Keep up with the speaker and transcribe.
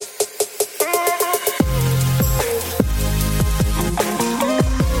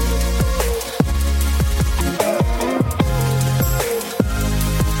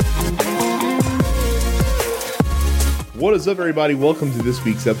What is up, everybody? Welcome to this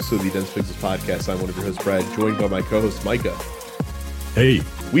week's episode of the Dense Pixels Podcast. I'm one of your hosts, Brad, joined by my co-host, Micah. Hey.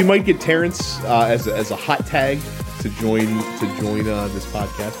 We might get Terrence as a hot tag to join this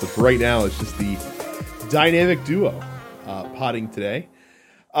podcast, but for right now, it's just the dynamic duo potting today.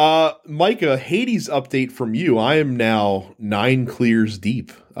 Micah, Hades update from you. I am now 9 clears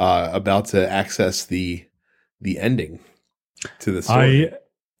deep, about to access the ending to the story.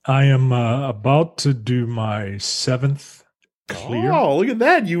 I am about to do my 7th clear. Oh, look at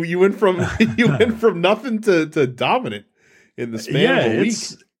that! You went from went from nothing to dominant in the span of a week.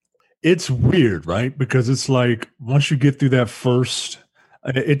 It's weird, right? Because it's like once you get through that first,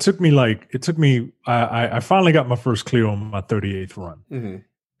 I finally got my first clear on my 38th run, mm-hmm.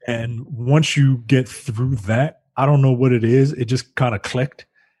 and once you get through that, I don't know what it is. It just kind of clicked,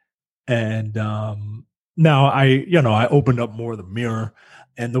 and now I opened up more of the mirror.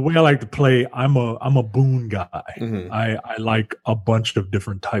 And the way I like to play, I'm a boon guy. Mm-hmm. I like a bunch of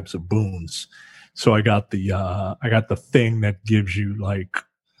different types of boons. So I got the thing that gives you like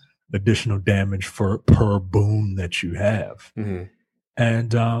additional damage per boon that you have. Mm-hmm.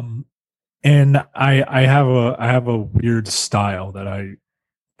 And I have a weird style that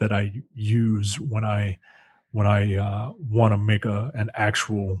I use when I want to make an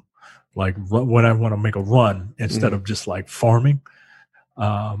actual like when I want to make a run instead mm-hmm. of just like farming.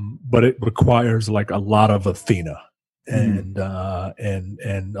 But it requires like a lot of Athena and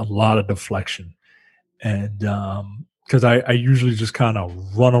a lot of deflection. And because I usually just kind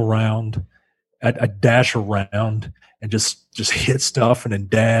of run around, I dash around and just hit stuff and then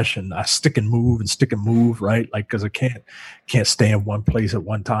dash, and I stick and move, right? Like, because I can't stay in one place at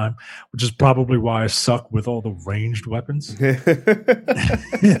one time, which is probably why I suck with all the ranged weapons. Like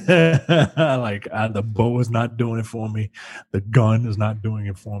the bow is not doing it for me. The gun is not doing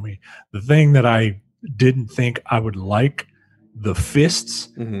it for me. The thing that I didn't think I would like, the fists,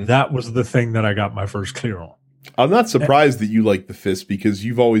 mm-hmm. that was the thing that I got my first clear on. I'm not surprised that you like the fist because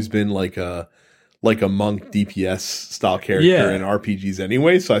you've always been like a monk DPS style character in RPGs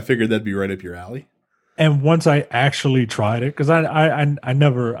anyway, so I figured that'd be right up your alley. And once I actually tried it, because I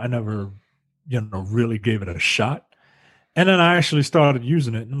never really gave it a shot, and then I actually started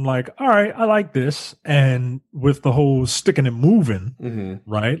using it, and I'm like, all right, I like this. And with the whole sticking and moving, mm-hmm.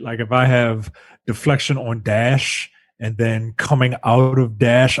 right? Like if I have deflection on dash, and then coming out of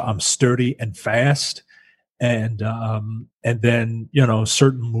dash, I'm sturdy and fast. And then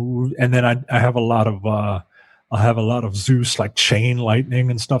certain moves, and then I have a lot of Zeus like chain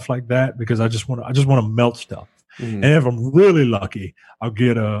lightning and stuff like that because I just want to melt stuff. Mm-hmm. And if I'm really lucky, I'll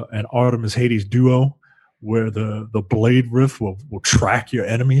get an Artemis Hades duo where the blade rift will track your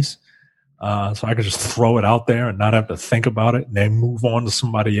enemies, so I can just throw it out there and not have to think about it, and then move on to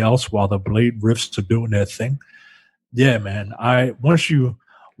somebody else while the blade rifts are doing their thing. Yeah, man. Once you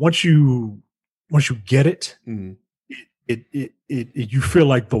get it, mm-hmm. it you feel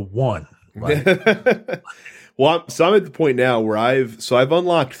like the one, right? Well, I'm at the point now where I've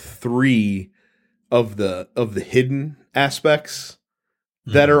unlocked 3 of the hidden aspects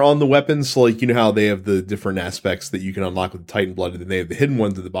that are on the weapons. So like, you know how they have the different aspects that you can unlock with Titan Blood, and then they have the hidden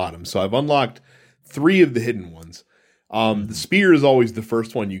ones at the bottom. So I've unlocked 3 of the hidden ones. The spear is always the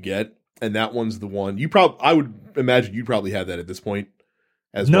first one you get, and that one's the one I would imagine you'd probably have that at this point.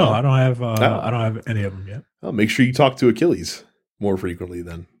 No, I don't have. I don't have any of them yet. Well, make sure you talk to Achilles more frequently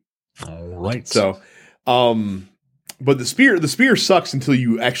then. All right. So, but the spear sucks until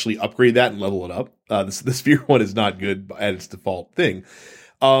you actually upgrade that and level it up. The spear one is not good at its default thing.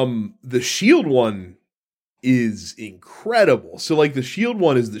 The shield one is incredible. So, like, the shield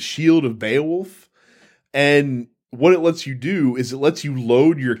one is the shield of Beowulf, and what it lets you do is it lets you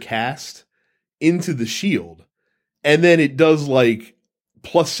load your cast into the shield, and then it does like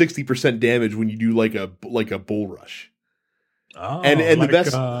plus 60% damage when you do like a bull rush. Oh, and like, the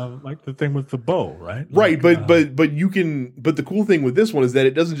best, like the thing with the bow, right? Right, like, but you can. But the cool thing with this one is that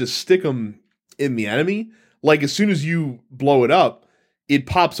it doesn't just stick them in the enemy. Like as soon as you blow it up, it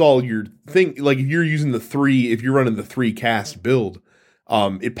pops all your thing. Like if you're using if you're running the 3 cast build,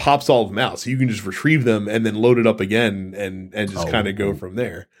 it pops all of them out, so you can just retrieve them and then load it up again and just kind of go from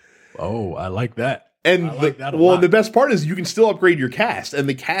there. Oh, I like that. And the best part is you can still upgrade your cast, and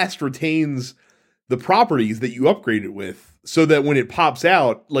the cast retains the properties that you upgrade it with, so that when it pops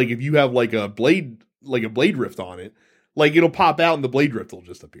out, like if you have like a blade rift on it, like it'll pop out and the blade rift will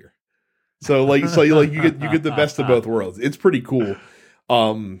just appear. So you get the best of both worlds. It's pretty cool.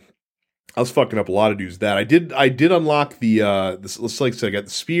 I was fucking up a lot of dudes that I did unlock let's like say I got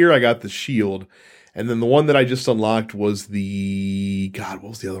the spear, I got the shield, and then the one that I just unlocked was what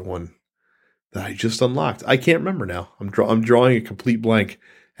was the other one? that I just unlocked. I can't remember now. I'm drawing a complete blank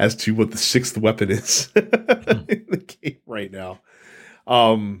as to what the 6th weapon is in the game right now.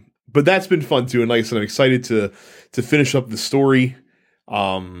 But that's been fun too. And like I said, I'm excited to finish up the story.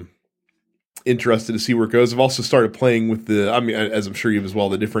 Interested to see where it goes. I've also started playing with as I'm sure you have as well,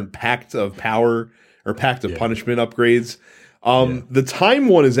 the different Pact of Power or Pact of Punishment upgrades. The time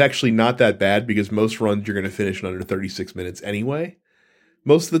one is actually not that bad because most runs you're going to finish in under 36 minutes anyway,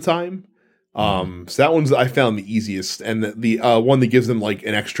 most of the time. So that one's I found the easiest, and the one that gives them like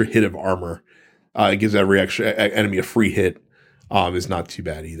an extra hit of armor, it gives every extra enemy a free hit, is not too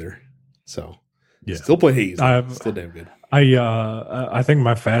bad either. So still play Hades, still damn good. I think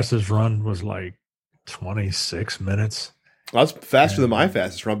my fastest run was like 26 minutes. Well, that's faster than my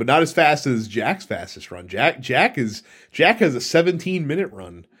fastest run, but not as fast as Jack's fastest run. Jack has a 17-minute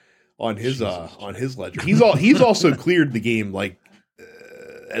run on his ledger. He's also cleared the game like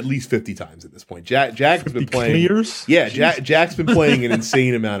at least 50 times at this point. Jack has been playing. Clears? Yeah, Jack's been playing an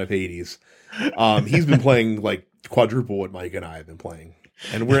insane amount of Hades. He's been playing like quadruple what Mike and I have been playing,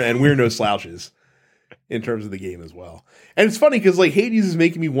 and we're no slouches in terms of the game as well. And it's funny because like Hades is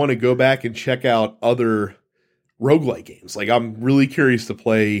making me want to go back and check out other roguelike games. Like I'm really curious to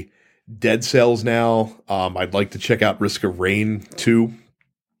play Dead Cells now. I'd like to check out Risk of Rain 2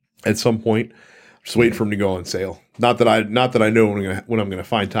 at some point. Just waiting for them to go on sale. Not that I know when I'm gonna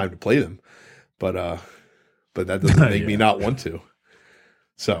find time to play them, but that doesn't make me not want to.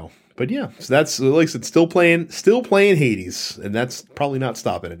 So that's like I said, still playing Hades, and that's probably not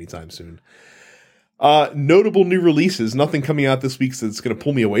stopping anytime soon. Notable new releases, nothing coming out this week that's going to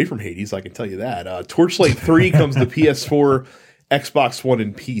pull me away from Hades, I can tell you that. Torchlight 3 comes to PS4, Xbox One,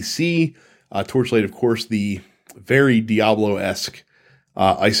 and PC. Torchlight, of course, the very Diablo-esque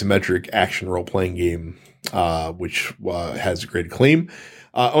isometric action role-playing game, which has great acclaim.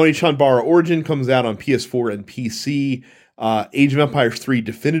 Oni-chan Origin comes out on PS4 and PC. Age of Empires 3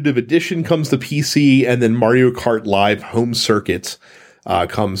 Definitive Edition comes to PC, and then Mario Kart Live Home Circuit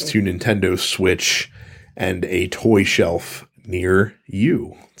comes to Nintendo Switch and a toy shelf near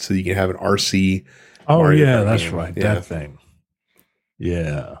you, so you can have an RC. Oh Mario yeah, Kart that's game. right. Yeah. That thing.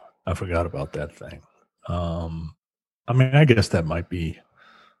 Yeah, I forgot about that thing. I mean, I guess that might be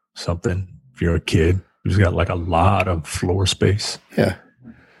something if you're a kid who's got like a lot of floor space. Yeah.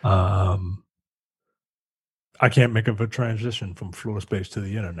 I can't make a transition from floor space to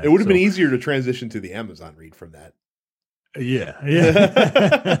the internet. It would have been easier to transition to the Amazon read from that. Yeah.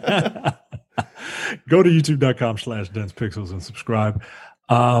 Go to youtube.com/densepixels and subscribe.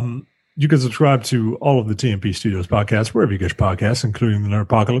 You can subscribe to all of the TMP Studios podcasts, wherever you get your podcasts, including the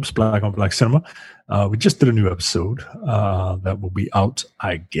Nerdopocalypse, Black on Black Cinema. We just did a new episode that will be out,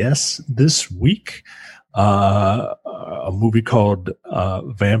 I guess, this week. A movie called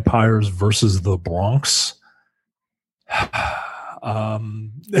Vampires versus the Bronx.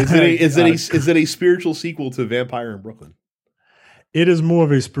 Is it a spiritual sequel to Vampire in Brooklyn? It is more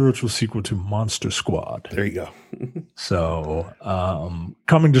of a spiritual sequel to Monster Squad. There you go. So,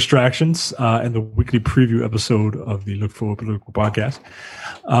 coming distractions in the weekly preview episode of the Look Forward Political podcast.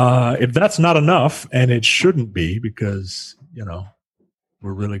 If that's not enough, and it shouldn't be because,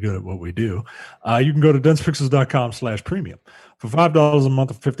 we're really good at what we do, you can go to densepixels.com/premium. For $5 a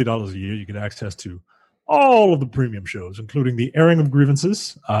month or $50 a year, you get access to all of the premium shows, including the airing of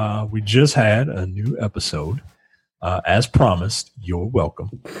grievances. We just had a new episode. As promised, you're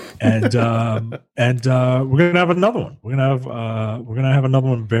welcome, and we're gonna have another one. We're gonna have another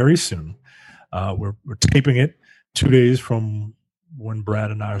one very soon. We're taping it 2 days from when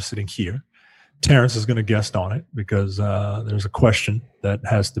Brad and I are sitting here. Terrence is going to guest on it because there's a question that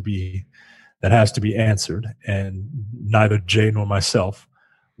has to be answered, and neither Jay nor myself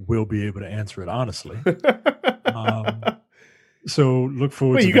will be able to answer it honestly. So look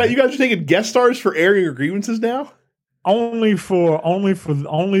forward. Wait, to you guys are taking guest stars for airing your grievances now? Only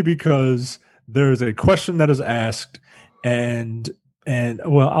because there's a question that is asked, and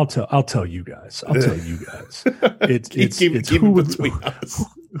well, I'll tell you guys. It's who would between us.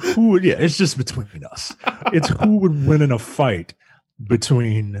 It's just between us. It's who would win in a fight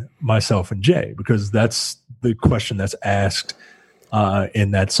between myself and Jay, because that's the question that's asked in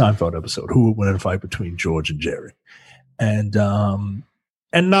that Seinfeld episode. Who would win in a fight between George and Jerry?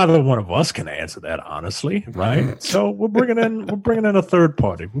 And neither one of us can answer that honestly, right? So we're bringing in a third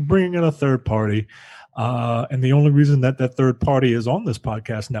party. And the only reason that third party is on this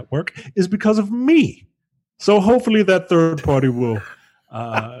podcast network is because of me. So hopefully that third party will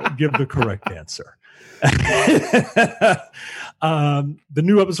give the correct answer. The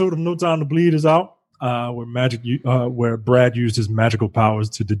new episode of No Time to Bleed is out. where Brad used his magical powers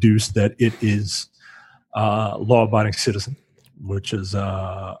to deduce that it is law-abiding citizen, which is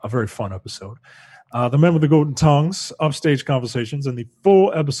a very fun episode. The Men with the Golden Tongues, Upstage Conversations, and the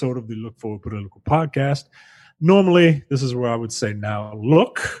full episode of the Look Forward Political podcast. Normally, this is where I would say, now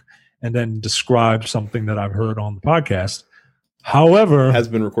look, and then describe something that I've heard on the podcast. However, has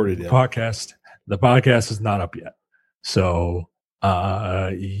been recorded yet. The podcast is not up yet. So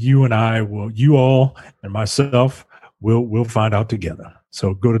you all and myself will find out together.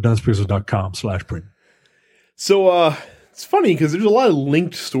 So go to dunsepixels.com/premium. So it's funny because there's a lot of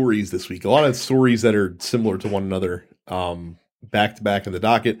linked stories this week. A lot of stories that are similar to one another, back to back in the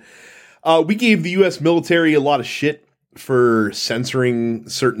docket. We gave the U.S. military a lot of shit for censoring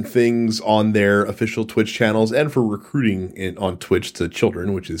certain things on their official Twitch channels and for recruiting on Twitch to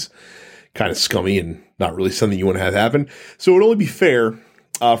children, which is kind of scummy and not really something you want to have happen. So it would only be fair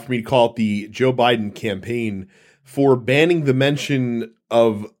for me to call it the Joe Biden campaign for banning the mention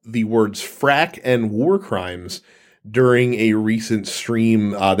of the words frack and war crimes during a recent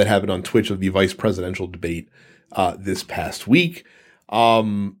stream that happened on Twitch of the vice presidential debate this past week.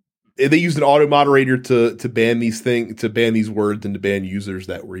 They used an auto moderator to ban these words and to ban users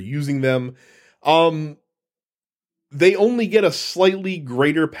that were using them. They only get a slightly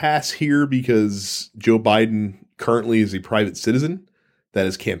greater pass here because Joe Biden currently is a private citizen that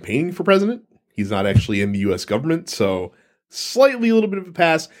is campaigning for president. He's not actually in the U.S. government, so slightly a little bit of a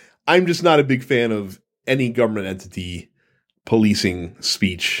pass. I'm just not a big fan of any government entity policing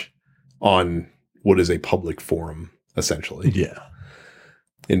speech on what is a public forum, essentially. Yeah.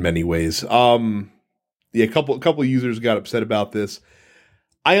 In many ways. A couple of users got upset about this.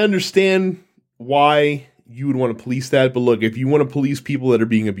 I understand why you would want to police that, but look, if you want to police people that are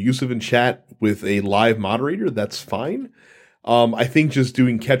being abusive in chat with a live moderator, that's fine. I think just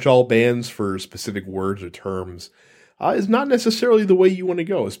doing catch-all bans for specific words or terms is not necessarily the way you want to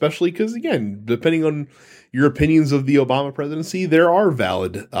go, especially because, again, depending on your opinions of the Obama presidency, there are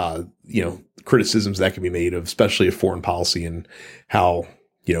valid, criticisms that can be made of, especially of foreign policy and how,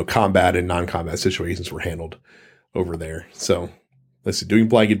 combat and non-combat situations were handled over there. So, listen, doing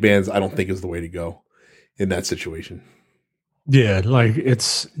blanket bans, I don't think is the way to go in that situation. Yeah, like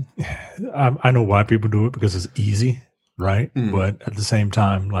I know why people do it because it's easy, right? Mm. But at the same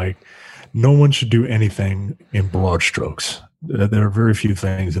time, like, no one should do anything in broad strokes. There are very few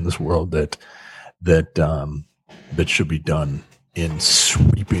things in this world that should be done in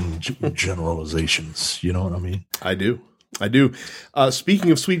sweeping generalizations. You know what I mean? I do.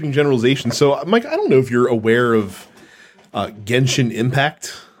 Speaking of sweeping generalizations, so Mike, I don't know if you're aware of Genshin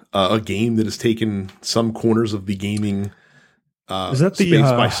Impact, a game that has taken some corners of the gaming is that the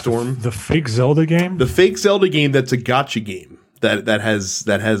space by storm. The fake Zelda game? The fake Zelda game that's a gacha game that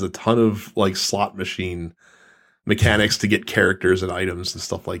has a ton of like slot machine mechanics to get characters and items and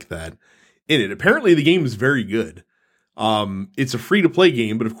stuff like that in it. Apparently the game is very good. It's a free-to-play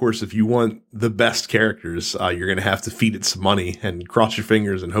game, but of course, if you want the best characters, you're going to have to feed it some money and cross your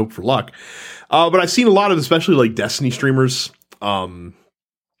fingers and hope for luck. But I've seen a lot of, especially like Destiny streamers, playing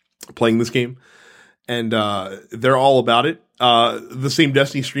this game, and they're all about it. The same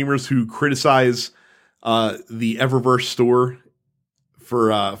Destiny streamers who criticize the Eververse store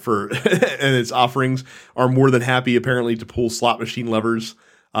for and its offerings are more than happy, apparently, to pull slot machine levers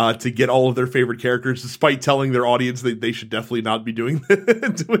to get all of their favorite characters, despite telling their audience that they should definitely not be doing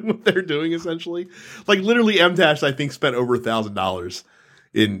what they're doing, essentially. Like, literally, MTash, I think, spent over $1,000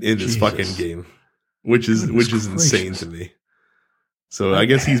 in this fucking game, which is insane to me. So I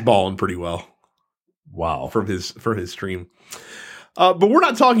guess he's balling pretty well. Wow. For his stream. But we're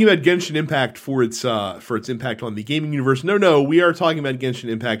not talking about Genshin Impact for its impact on the gaming universe. No, we are talking about Genshin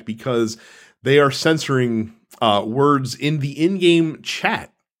Impact because they are censoring words in the in-game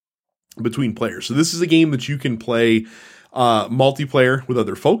chat between players. So this is a game that you can play multiplayer with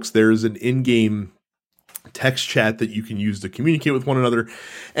other folks. There's an in-game text chat that you can use to communicate with one another.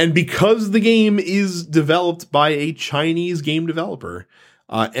 And because the game is developed by a Chinese game developer,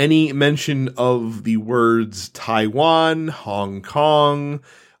 any mention of the words Taiwan, Hong Kong,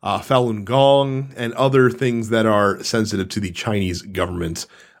 Falun Gong, and other things that are sensitive to the Chinese government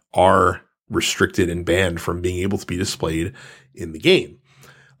are restricted and banned from being able to be displayed in the game.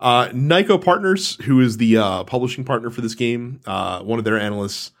 Nyko Partners, who is the publishing partner for this game, one of their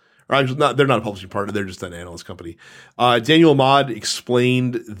analysts, or actually they're not a publishing partner, they're just an analyst company. Daniel Ahmad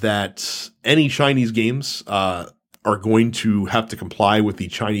explained that any Chinese games are going to have to comply with the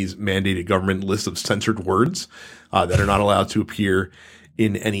Chinese mandated government list of censored words that are not allowed to appear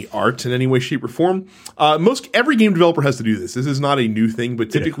in any art in any way, shape, or form. Every game developer has to do this. This is not a new thing, but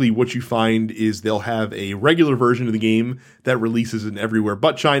typically what you find is they'll have a regular version of the game that releases in everywhere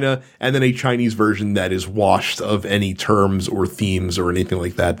but China, and then a Chinese version that is washed of any terms or themes or anything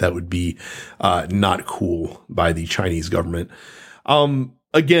like that that would be not cool by the Chinese government.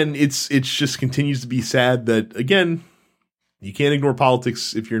 Again, it's just continues to be sad that, again, you can't ignore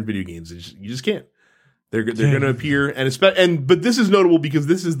politics if you're in video games. You just can't. They're going to appear, but this is notable because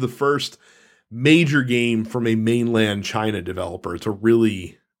this is the first major game from a mainland China developer to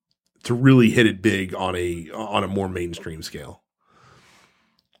really hit it big on a more mainstream scale.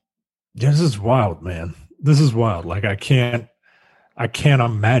 Yeah, this is wild, man. This is wild. Like I can't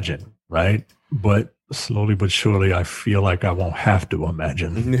imagine, right? But slowly but surely, I feel like I won't have to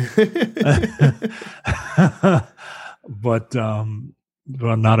imagine. But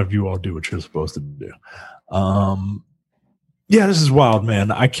well, not if you all do what you're supposed to do. Yeah, this is wild,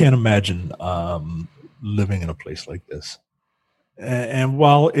 man. I can't imagine living in a place like this. And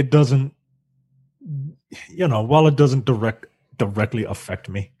while it doesn't, directly affect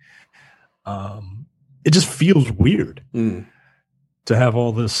me, it just feels weird to have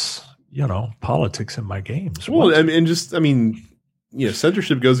all this, politics in my games. Well,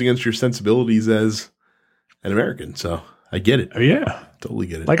 censorship goes against your sensibilities as an American, so I get it. Oh, yeah. Totally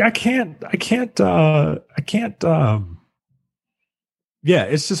get it. Like I can't,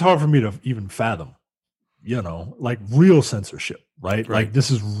 it's just hard for me to even fathom, like real censorship, right? Like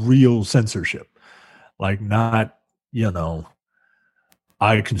this is real censorship. Like not,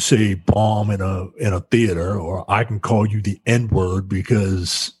 I can say bomb in a theater, or I can call you the N-word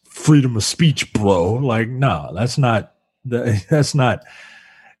because freedom of speech, bro. Like, no, that's not,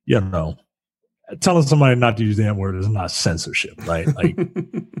 telling somebody not to use the N-word is not censorship, right? Like,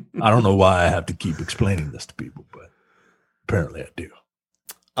 I don't know why I have to keep explaining this to people, but apparently I do.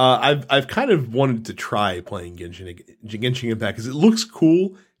 I've kind of wanted to try playing Genshin Impact because it looks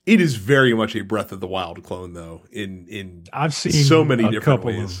cool. It is very much a Breath of the Wild clone, though. I've seen so many different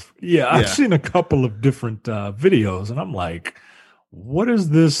ways. I've seen a couple of different videos, and I'm like, what is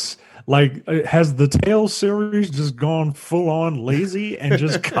this? Like, has the Tales series just gone full on lazy and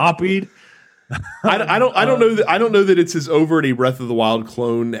just copied? I don't know that it's as overt a Breath of the Wild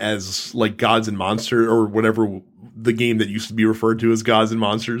clone as like Gods and Monsters or whatever the game that used to be referred to as Gods and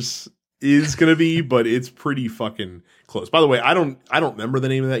Monsters is going to be, but it's pretty fucking close. By the way, I don't remember the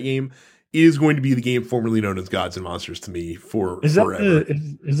name of that game. It is going to be the game formerly known as Gods and Monsters to me forever. Is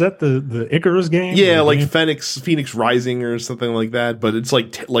that the Icarus game? Yeah, like Phoenix Rising or something like that, but it's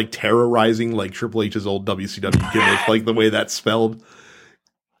like Terra Rising, like Triple H's old WCW gimmick, like the way that's spelled.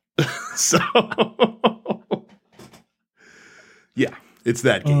 So yeah, it's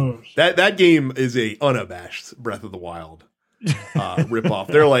that game. That game is a unabashed Breath of the Wild ripoff.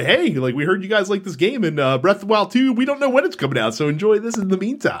 They're like, hey, like we heard you guys like this game, and Breath of the Wild 2, we don't know when it's coming out, so enjoy this in the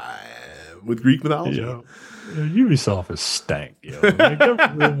meantime with Greek mythology. Yeah. Ubisoft is stank, yo.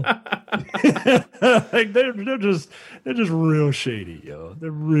 Like they're just real shady, yo. They're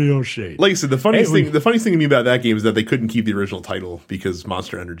real shady. Like I said, the funniest thing to me about that game is that they couldn't keep the original title because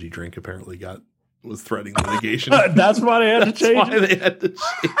Monster Energy drink apparently was threatening litigation. That's why they had to change it.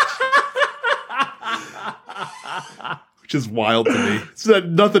 Which is wild to me. It's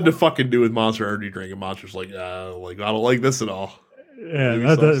had nothing to fucking do with Monster Energy drink, and Monster's like, I don't like this at all.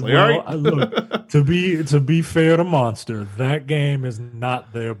 Yeah, look, to be fair to Monster, that game is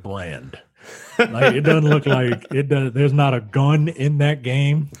not their brand. Like it doesn't look like it does. There's not a gun in that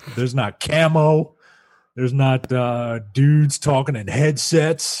game. There's not camo. There's not dudes talking in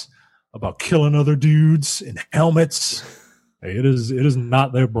headsets about killing other dudes in helmets. It is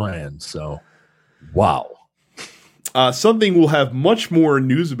not their brand. So, wow. Something we'll have much more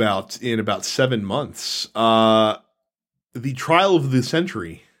news about in about 7 months. The trial of the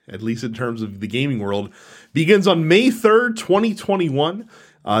century, at least in terms of the gaming world, begins on May 3rd, 2021.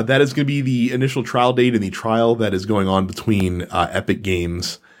 That is going to be the initial trial date and the trial that is going on between Epic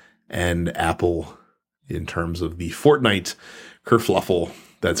Games and Apple in terms of the Fortnite kerfluffle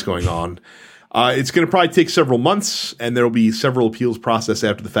that's going on. It's going to probably take several months, and there will be several appeals processed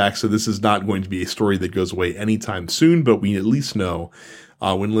after the fact, so this is not going to be a story that goes away anytime soon, but we at least know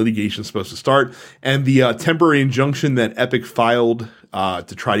when litigation is supposed to start. And the temporary injunction that Epic filed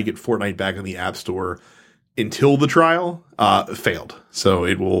to try to get Fortnite back in the App Store until the trial failed. So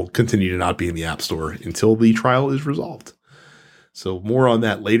it will continue to not be in the App Store until the trial is resolved. So more on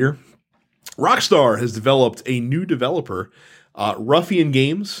that later. Rockstar has developed a new developer, Ruffian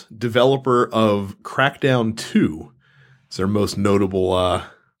Games, developer of Crackdown 2. It's their most notable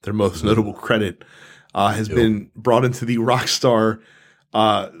credit, has been brought into the Rockstar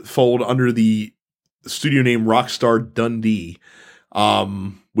fold under the studio name Rockstar Dundee,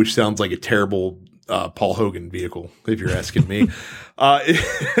 which sounds like a terrible Paul Hogan vehicle, if you're asking me. Yeah,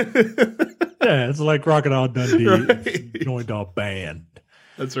 it's like Crocodile Dundee Right. joined a band.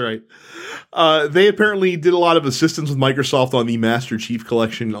 That's right. They apparently did a lot of assistance with Microsoft on the Master Chief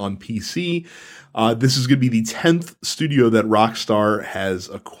Collection on PC. This is going to be the 10th studio that Rockstar has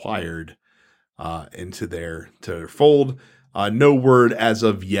acquired into their fold. No word as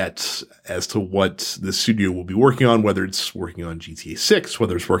of yet as to what the studio will be working on, whether it's working on GTA 6,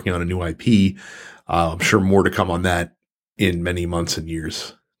 whether it's working on a new IP. I'm sure more to come on that in many months and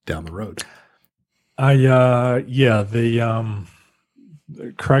years down the road.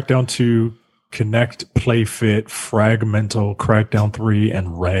 The Crackdown 2, Connect, PlayFit, Fragmental, Crackdown 3,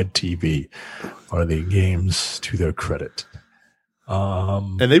 and Rad TV are the games to their credit.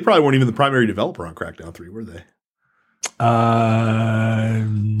 And they probably weren't even the primary developer on Crackdown 3, were they?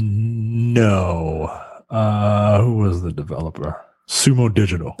 No. Who was the developer? Sumo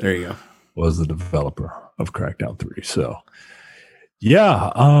Digital. There you go. Was the developer of Crackdown 3. So,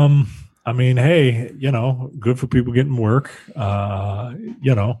 yeah. I mean, hey, good for people getting work. There are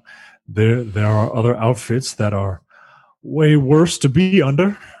other outfits that are way worse to be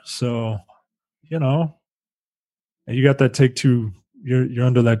under. So, and you got that Take-Two. You're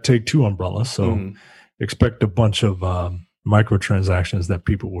under that Take-Two umbrella. So expect a bunch of microtransactions that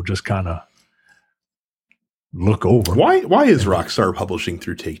people will just kind of look over. Why is Rockstar publishing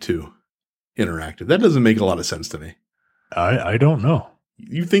through Take-Two Interactive? That doesn't make a lot of sense to me. I don't know.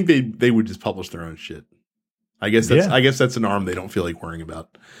 You think they would just publish their own shit? I guess that's an arm they don't feel like worrying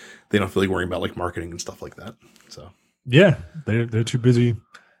about. They don't feel like worrying about like marketing and stuff like that. So yeah, they're too busy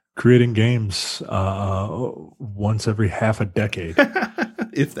creating games once every half a decade,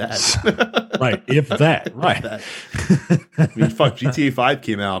 if that. Right? If that, right? I mean, fuck. GTA 5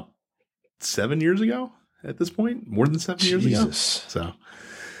 came out 7 years ago. At this point, more than 7 years ago. So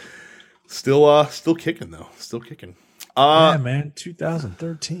still kicking though. Still kicking. Yeah, man,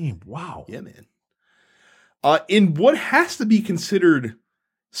 2013. Wow. Yeah, man. In what has to be considered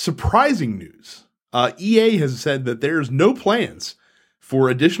surprising news, EA has said that there's no plans for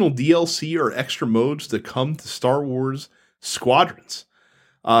additional DLC or extra modes to come to Star Wars Squadrons.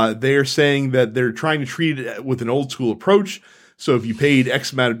 They're saying that they're trying to treat it with an old school approach. So if you paid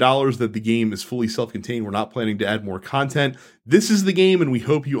X amount of dollars that the game is fully self-contained, we're not planning to add more content. This is the game, and we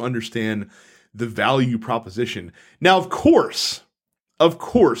hope you understand the value proposition. Now, of course,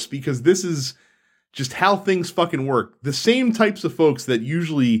 because this is just how things fucking work. The same types of folks that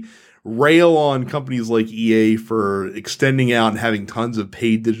usually rail on companies like EA for extending out and having tons of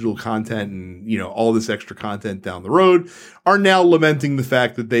paid digital content and, all this extra content down the road are now lamenting the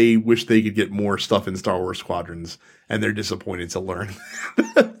fact that they wish they could get more stuff in Star Wars Squadrons, and they're disappointed to learn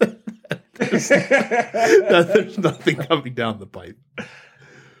that there's nothing coming down the pipe.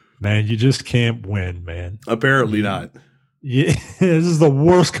 Man, you just can't win, man. Apparently not. Yeah, this is the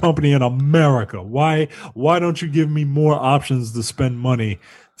worst company in America. Why don't you give me more options to spend money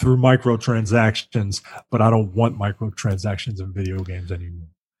through microtransactions? But I don't want microtransactions in video games anymore.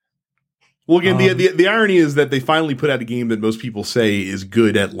 Well, again, the irony is that they finally put out a game that most people say is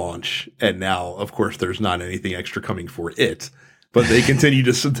good at launch, and now, of course, there's not anything extra coming for it. But they continue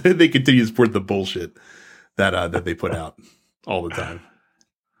to support the bullshit that they put out all the time.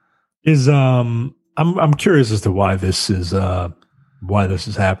 I'm curious as to why this is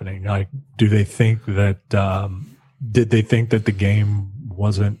happening. Like, do they think that did they think that the game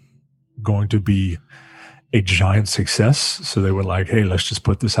wasn't going to be a giant success? So they were like, hey, let's just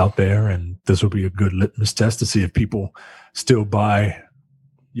put this out there, and this will be a good litmus test to see if people still buy,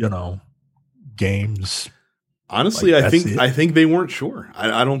 games. Honestly, like, I think they weren't sure.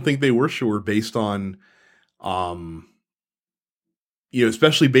 I don't think they were sure based on,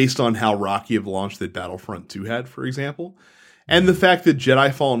 especially based on how rocky of a launch that Battlefront 2 had, for example. And the fact that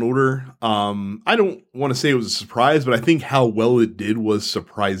Jedi Fallen Order, I don't want to say it was a surprise, but I think how well it did was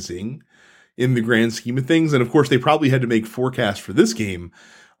surprising in the grand scheme of things. And of course, they probably had to make forecasts for this game,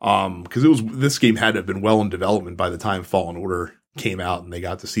 because this game had to have been well in development by the time Fallen Order came out, and they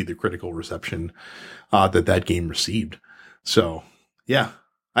got to see the critical reception that game received. So, yeah.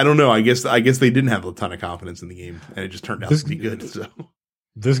 I don't know. I guess they didn't have a ton of confidence in the game, and it just turned out to be good. So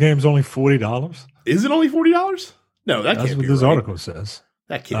this game's only $40. Is it only $40? No, that's what this article says.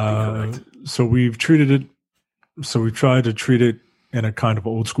 That can't be correct. So we've treated it. So we tried to treat it in a kind of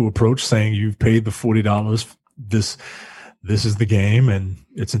old school approach, saying you've paid the $40. This is the game, and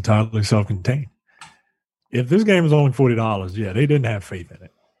it's entirely self-contained. If this game is only $40, yeah, they didn't have faith in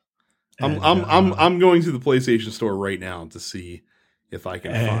it. And, I'm going to the PlayStation Store right now to see if I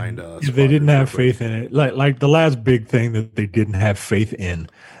can And find if they didn't Squadrons have real quick. faith in it, like the last big thing that they didn't have faith in,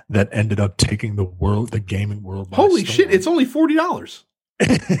 that ended up taking the gaming world by Holy storm. shit! It's only $40.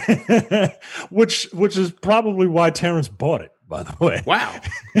 which is probably why Terrence bought it, by the way. Wow.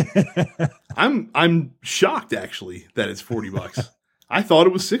 I'm shocked actually that it's $40. I thought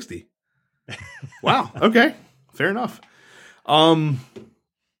it was 60. Wow. Okay. Fair enough.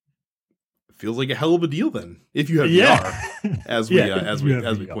 Feels like a hell of a deal then if you have VR, as we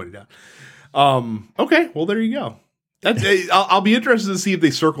pointed out. Okay. Well, there you go. That's I'll be interested to see if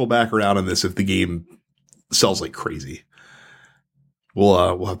they circle back around on this if the game sells like crazy.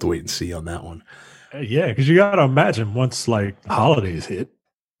 We'll have to wait and see on that one. Yeah, because you got to imagine once like the holidays hit,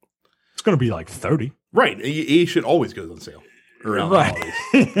 it's going to be like 30. Right. EA shit always goes on sale around the holidays.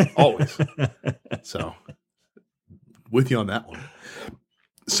 Always. So, with you on that one.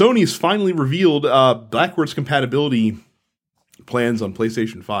 Sony's finally revealed backwards compatibility plans on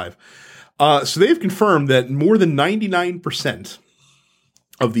PlayStation 5. So they've confirmed that more than 99%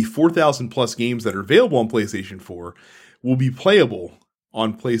 of the 4,000 plus games that are available on PlayStation 4 will be playable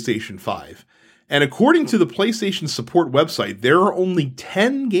on PlayStation 5. And according to the PlayStation support website, there are only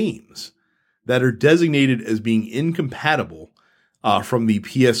 10 games that are designated as being incompatible from the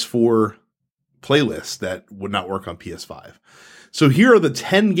PS4 playlist that would not work on PS5. So here are the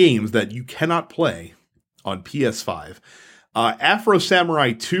 10 games that you cannot play on PS5. Afro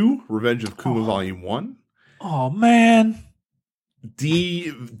Samurai 2, Revenge of Kuma Volume 1. Oh, man.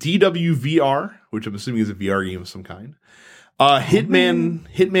 DWVR, which I'm assuming is a VR game of some kind.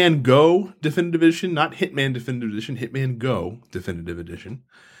 Hitman Go Definitive Edition, not Hitman Definitive Edition, Hitman Go Definitive Edition.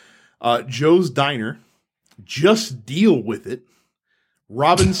 Joe's Diner, Just Deal With It,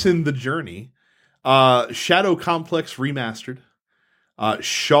 Robinson the Journey, Shadow Complex Remastered,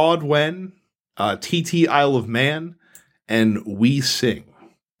 Shawd Wen, TT Isle of Man, and We Sing.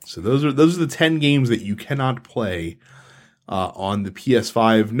 So those are the 10 games that you cannot play on the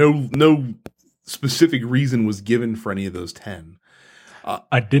PS5. No specific reason was given for any of those 10.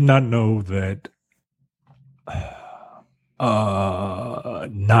 I did not know that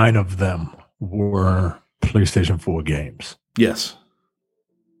 9 of them were PlayStation 4 games. Yes,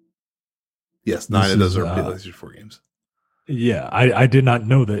 9 of those are PlayStation 4 games. Yeah, I did not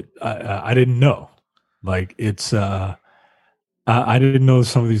know that. I didn't know. Like it's I didn't know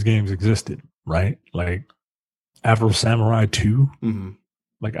some of these games existed, right? Like Afro Samurai 2. Mm-hmm.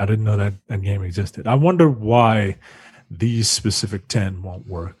 Like I didn't know that game existed. I wonder why these specific 10 won't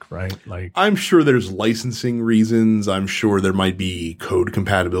work, right? Like I'm sure there's licensing reasons. I'm sure there might be code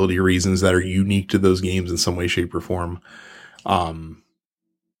compatibility reasons that are unique to those games in some way, shape, or form.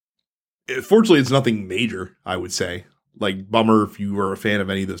 Fortunately, it's nothing major, I would say. Like, bummer if you are a fan of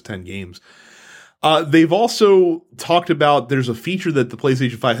any of those 10 games. They've also talked about there's a feature that the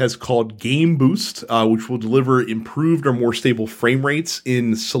PlayStation 5 has called Game Boost, which will deliver improved or more stable frame rates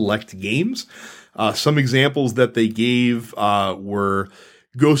in select games. Some examples that they gave were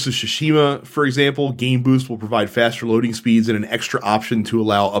Ghost of Tsushima, for example. Game Boost will provide faster loading speeds and an extra option to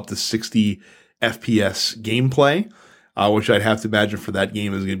allow up to 60 FPS gameplay, which I'd have to imagine for that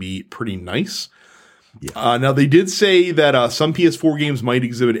game is going to be pretty nice. Yeah. Now, they did say that some PS4 games might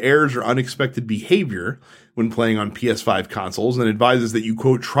exhibit errors or unexpected behavior when playing on PS5 consoles, and advises that you,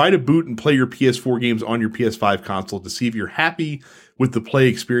 quote, try to boot and play your PS4 games on your PS5 console to see if you're happy with the play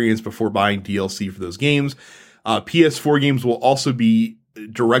experience before buying DLC for those games. PS4 games will also be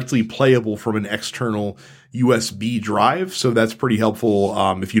directly playable from an external USB drive, so that's pretty helpful.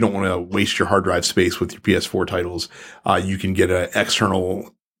 If you don't want to waste your hard drive space with your PS4 titles, you can get an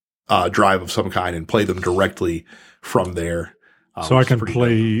external drive of some kind and play them directly from there. So I can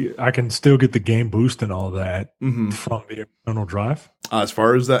play. I can still get the Game Boost and all that from the external drive. As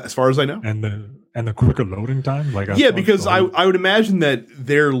far as I know, and the quicker loading time. Like because I would imagine that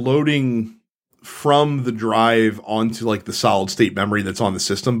they're loading from the drive onto like the solid state memory that's on the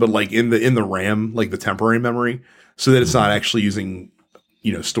system, but like in the RAM, like the temporary memory, so that it's not actually using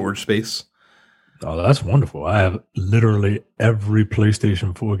storage space. Oh, that's wonderful. I have literally every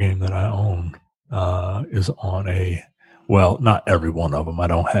PlayStation 4 game that I own is on not every one of them. I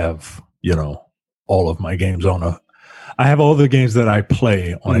don't have, all of my games I have all the games that I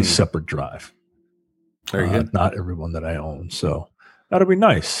play on a separate drive. Very good. Not everyone that I own. So that'll be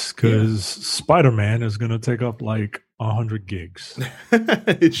nice because Spider-Man is going to take up like 100 gigs.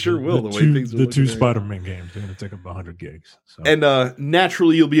 It sure will. The two Spider-Man games are going to take up 100 gigs. So. And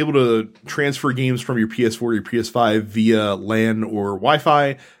naturally, you'll be able to transfer games from your PS4 or your PS5 via LAN or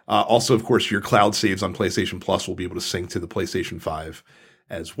Wi-Fi. Also, of course, your cloud saves on PlayStation Plus will be able to sync to the PlayStation 5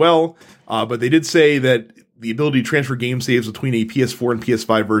 as well. But they did say that the ability to transfer game saves between a PS4 and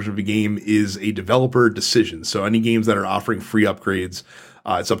PS5 version of a game is a developer decision. So any games that are offering free upgrades,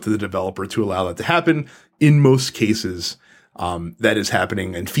 it's up to the developer to allow that to happen. In most cases, that is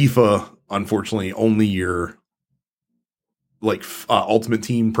happening. And FIFA, unfortunately, only your Ultimate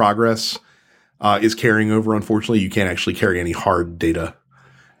Team progress is carrying over. Unfortunately, you can't actually carry any hard data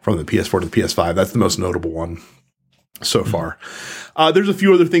from the PS4 to the PS5. That's the most notable one so far. There's a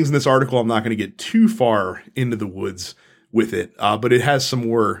few other things in this article. I'm not going to get too far into the woods with it, but it has some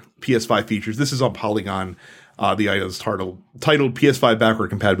more PS5 features. This is on Polygon. The item is titled PS5 backward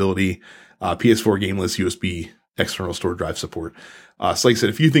compatibility, PS4 gameless USB external storage drive support. So like I said,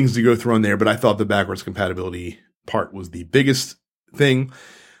 a few things to go through on there, but I thought the backwards compatibility part was the biggest thing.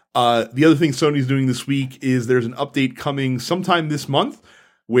 The other thing Sony's doing this week is there's an update coming sometime this month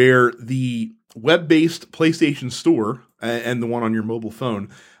where the web-based PlayStation Store and the one on your mobile phone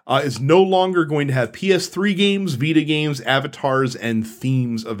is no longer going to have PS3 games, Vita games, avatars, and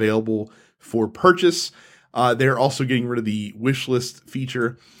themes available for purchase. They're also getting rid of the wishlist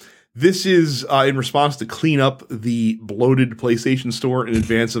feature. This is in response to clean up the bloated PlayStation Store in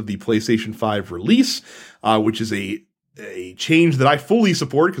advance of the PlayStation 5 release, which is a change that I fully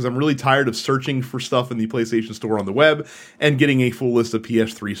support because I'm really tired of searching for stuff in the PlayStation Store on the web and getting a full list of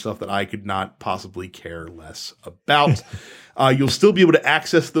PS3 stuff that I could not possibly care less about. You'll still be able to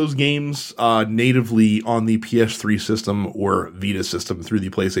access those games natively on the PS3 system or Vita system through the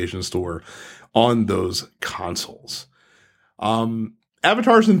PlayStation Store on those consoles.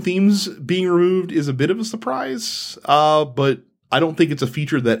 Avatars and themes being removed is a bit of a surprise, but I don't think it's a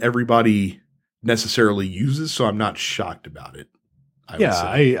feature that everybody necessarily uses, so I'm not shocked about it. I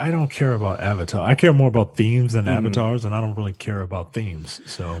don't care about avatar. I care more about themes than avatars, and I don't really care about themes.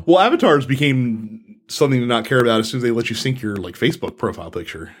 So, well, avatars became something to not care about as soon as they let you sync your Facebook profile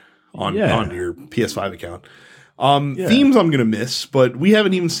picture on your PS5 account. Themes I'm gonna miss, but we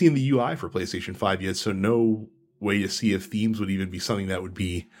haven't even seen the UI for PlayStation 5 yet, so no way to see if themes would even be something that would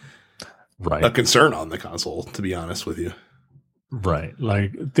be a concern on the console, to be honest with you. Right.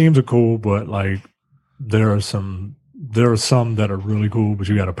 Like themes are cool, but there are some that are really cool, but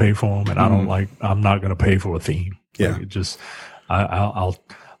you got to pay for them. And I'm not going to pay for a theme. Yeah. I'll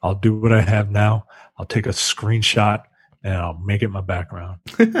do what I have now. I'll take a screenshot and I'll make it my background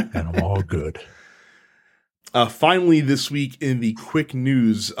and I'm all good. Finally, this week in the quick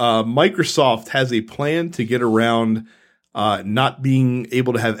news, Microsoft has a plan to get around not being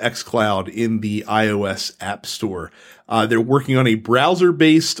able to have xCloud in the iOS App Store. They're working on a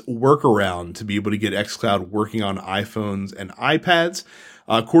browser-based workaround to be able to get xCloud working on iPhones and iPads.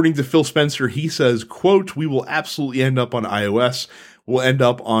 According to Phil Spencer, he says, quote, "We will absolutely end up on iOS. We'll end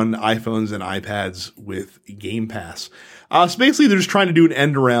up on iPhones and iPads with Game Pass." So basically, they're just trying to do an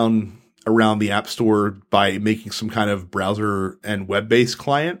end around the App Store by making some kind of browser and web-based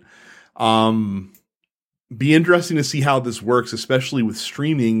client. Be interesting to see how this works, especially with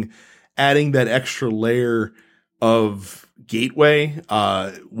streaming. Adding that extra layer of gateway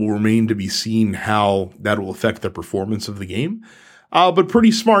will remain to be seen how that will affect the performance of the game. But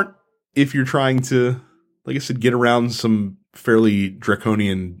pretty smart if you're trying to, like I said, get around some fairly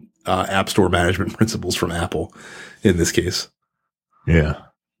draconian App Store management principles from Apple in this case. Yeah.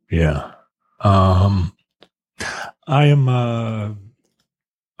 Yeah. I'm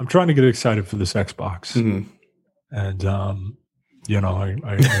trying to get excited for this Xbox. Mm-hmm. And, I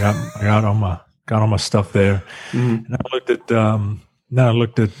got all my stuff there. Mm-hmm. And I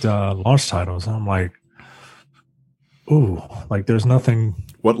looked at launch titles and I'm like, ooh, there's nothing.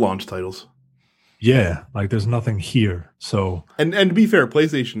 What launch titles? Yeah. There's nothing here. So, and to be fair,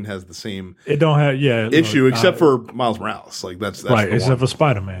 PlayStation has the same it don't have, issue except for Miles Morales. That's right. Except for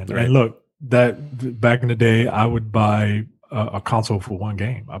Spider-Man. Right. And look, that back in the day, I would buy a console for one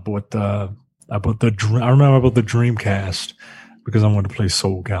game. I remember I bought the Dreamcast because I wanted to play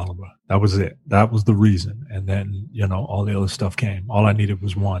Soul Calibur. That was it. That was the reason. And then, all the other stuff came. All I needed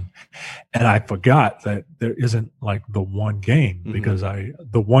was one. And I forgot that there isn't the one game because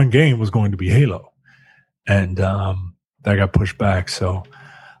the one game was going to be Halo. And that got pushed back. So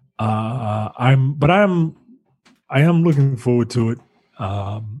I am looking forward to it.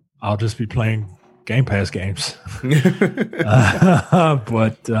 I'll just be playing Game Pass games. But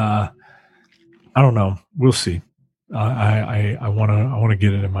I don't know. We'll see. I want to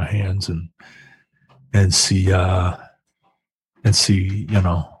get it in my hands and see what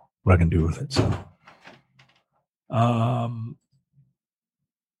I can do with it. So,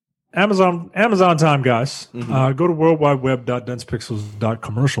 Amazon time, guys. Go to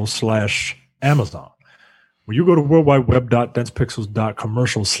worldwideweb.densepixels.commercial/Amazon, When you go to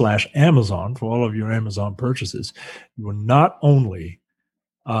worldwideweb.densepixels.commercial/Amazon for all of your Amazon purchases, you will not only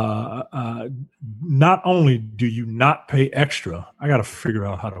do you not pay extra, I got to figure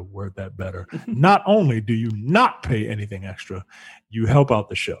out how to word that better. Not only do you not pay anything extra, you help out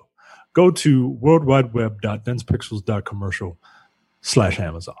the show. Go to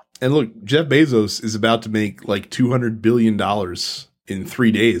worldwideweb.densepixels.commercial/Amazon. And look, Jeff Bezos is about to make like $200 billion in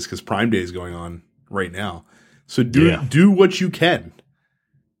 3 days because Prime Day is going on right now. So do what you can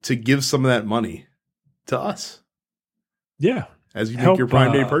to give some of that money to us. Yeah. As you make your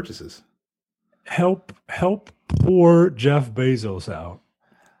Prime Day purchases. Help poor Jeff Bezos out.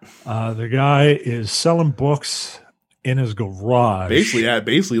 The guy is selling books in his garage.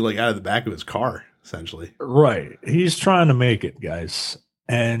 Basically like out of the back of his car, essentially. Right. He's trying to make it, guys.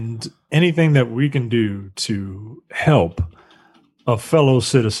 And anything that we can do to help a fellow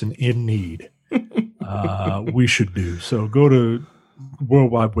citizen in need, we should do. So go to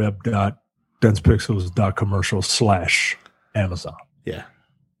worldwideweb.densepixels.commercial/Amazon. Yeah.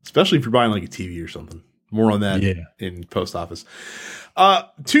 Especially if you're buying like a TV or something. More on that in post office.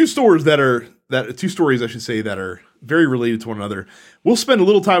 Two stories, I should say, that are very related to one another. We'll spend a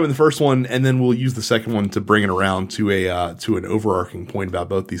little time in the first one, and then we'll use the second one to bring it around to an overarching point about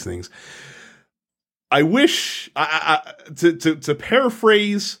both these things. I wish to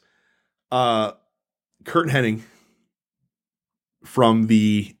paraphrase Kurt Hennig from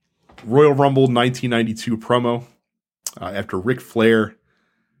the Royal Rumble 1992 promo after Ric Flair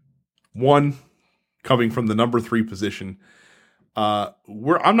won, coming from the number 3 position.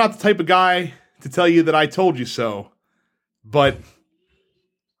 I'm not the type of guy to tell you that I told you so, but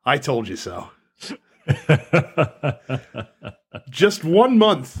I told you so. Just 1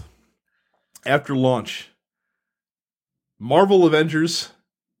 month after launch, Marvel Avengers,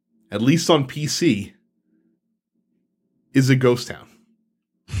 at least on PC, is a ghost town.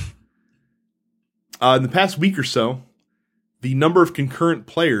 In the past week or so, the number of concurrent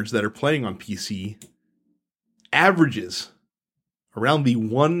players that are playing on PC averages around the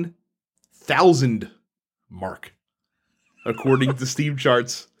 1,000 mark, according to Steam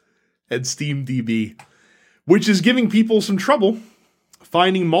charts and SteamDB, which is giving people some trouble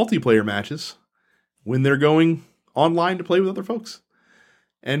finding multiplayer matches when they're going online to play with other folks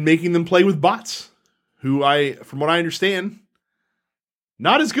and making them play with bots who, from what I understand,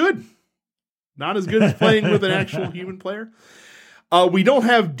 not as good as playing with an actual human player. We don't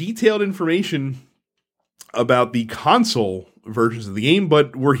have detailed information about the console versions of the game,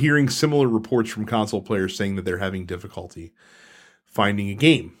 but we're hearing similar reports from console players saying that they're having difficulty finding a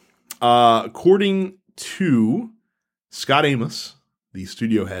game. According to Scott Amos, the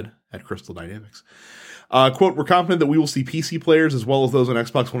studio head at Crystal Dynamics, quote, "We're confident that we will see PC players as well as those on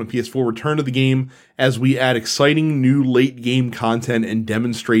Xbox One and PS4 return to the game as we add exciting new late game content and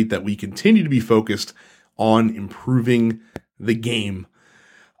demonstrate that we continue to be focused on improving the game."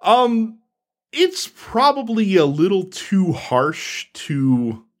 It's probably a little too harsh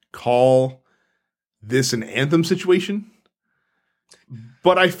to call this an Anthem situation,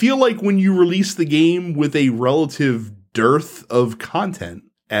 but I feel like when you release the game with a relative dearth of content,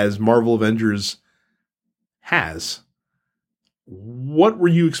 as Marvel Avengers has, what were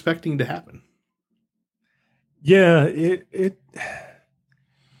you expecting to happen? Yeah,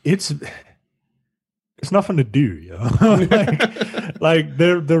 it's nothing to do, yo. like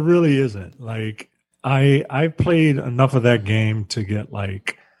there really isn't. Like I played enough of that game to get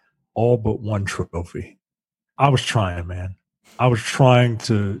like all but one trophy. I was trying, man. I was trying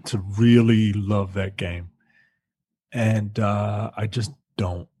to really love that game, and I just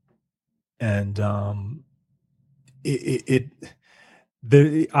don't. And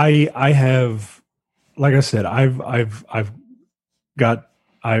I have, like I said, I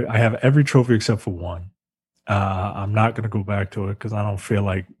have every trophy except for one. I'm not going to go back to it because I don't feel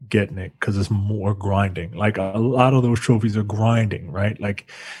like getting it because it's more grinding. Like a lot of those trophies are grinding, right? Like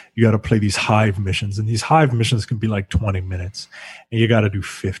you got to play these hive missions, and these hive missions can be like 20 minutes, and you got to do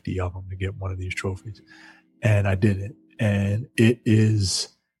 50 of them to get one of these trophies. And I did it, and it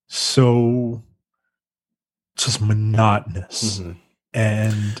is so just monotonous. Mm-hmm.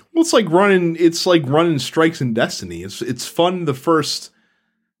 And well, it's like running strikes in Destiny. It's fun the first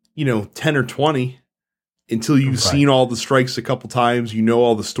 10 or 20 until you've seen all the strikes a couple times,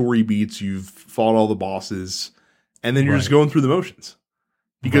 all the story beats, you've fought all the bosses, and then you're just going through the motions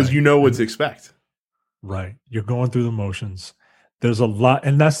because you know what to expect. Right. You're going through the motions. There's a lot,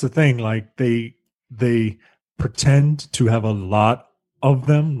 and that's the thing, like they pretend to have a lot of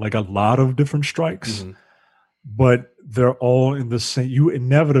them, like a lot of different strikes, but they're all in the same.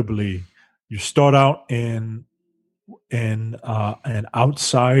 You start out in an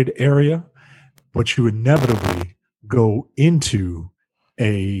outside area, but you inevitably go into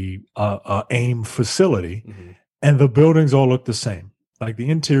a AIM facility, and the buildings all look the same. Like the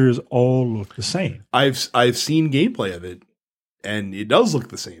interiors all look the same. I've seen gameplay of it, and it does look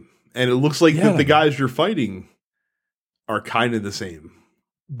the same. And it looks like the guys you're fighting are kind of the same.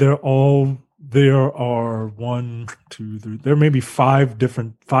 There are 1, 2, 3. There may be 5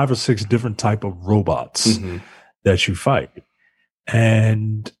 or 6 different type of robots that you fight,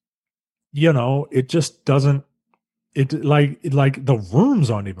 and it just doesn't. It like the rooms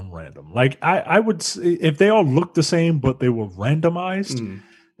aren't even random. Like I would say if they all looked the same but they were randomized,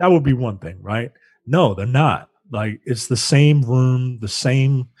 that would be one thing, right? No, they're not. Like it's the same room, the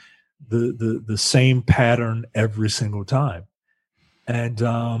same the same pattern every single time, and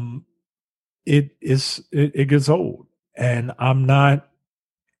it gets old. And I'm not.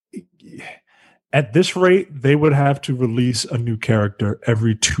 At this rate, they would have to release a new character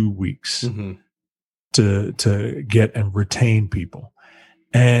every 2 weeks. To get and retain people,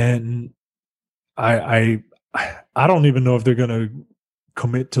 and I don't even know if they're going to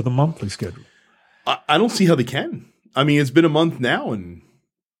commit to the monthly schedule. I don't see how they can. I mean, it's been a month now and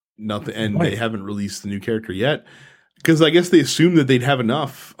nothing, and they haven't released the new character yet because I guess they assumed that they'd have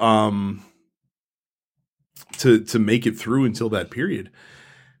enough to make it through until that period.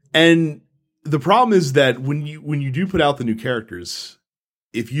 And the problem is that when you do put out the new characters,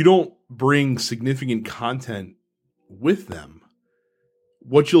 if you don't bring significant content with them,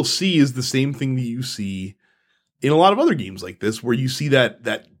 what you'll see is the same thing that you see in a lot of other games like this, where you see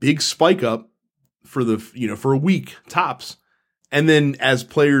that big spike up for for a week tops. And then as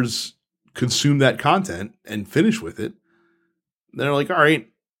players consume that content and finish with it, they're like, all right,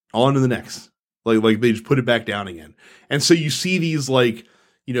 on to the next. Like they just put it back down again. And so you see these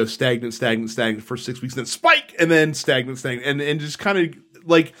stagnant for 6 weeks, then spike, and then stagnant, and just kind of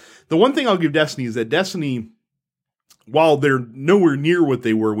like the one thing I'll give Destiny is that Destiny, while they're nowhere near what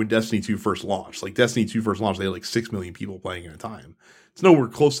they were when Destiny 2 first launched, like Destiny 2 first launched, they had like 6 million people playing at a time. It's nowhere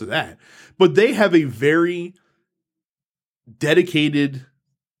close to that. But they have a very dedicated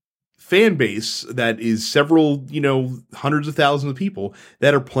fan base that is several, hundreds of thousands of people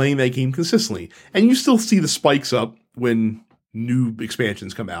that are playing that game consistently. And you still see the spikes up when new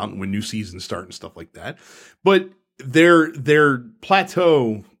expansions come out and when new seasons start and stuff like that. But their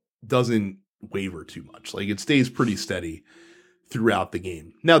plateau doesn't waver too much. Like it stays pretty steady throughout the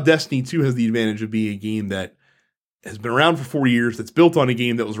game. Now, Destiny 2 has the advantage of being a game that has been around for 4 years, that's built on a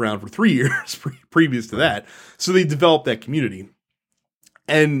game that was around for 3 years previous to that. So they developed that community.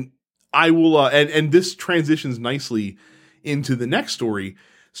 And I will, and this transitions nicely into the next story.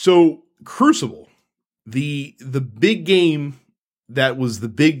 So Crucible, the big game that was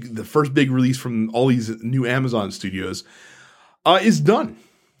the first big release from all these new Amazon studios, is done.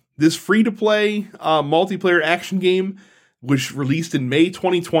 This free-to-play multiplayer action game, which released in May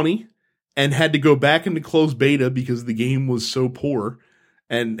 2020 and had to go back into closed beta because the game was so poor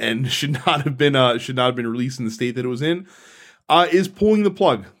and should not have been released in the state that it was in, is pulling the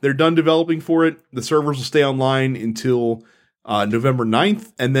plug. They're done developing for it. The servers will stay online until November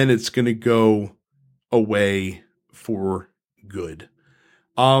 9th, and then it's going to go away for good.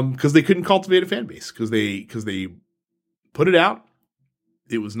 Because they couldn't cultivate a fan base because they put it out.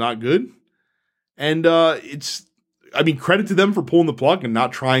 It was not good. And credit to them for pulling the plug and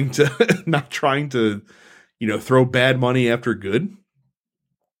not trying to throw bad money after good.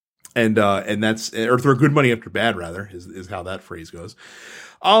 And throw good money after bad, rather, is how that phrase goes.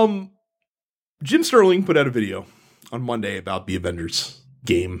 Jim Sterling put out a video on Monday about the Avengers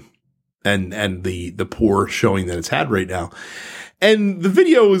game and the poor showing that it's had right now. And the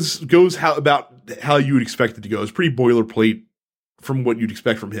video goes about how you would expect it to go. It's pretty boilerplate from what you'd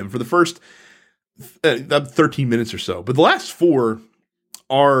expect from him for the first 13 minutes or so. But the last 4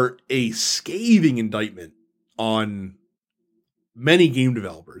 are a scathing indictment on many game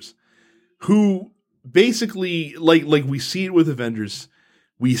developers who basically, like we see it with Avengers,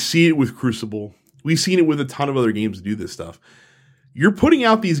 we see it with Crucible, we've seen it with a ton of other games that do this stuff. You're putting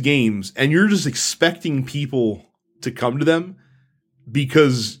out these games and you're just expecting people to come to them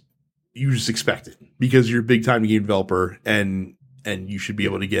because you just expect it, because you're a big time game developer and you should be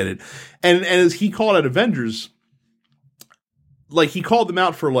able to get it. And as he called out Avengers, like he called them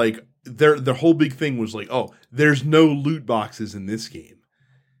out for like their whole big thing was like, oh, there's no loot boxes in this game.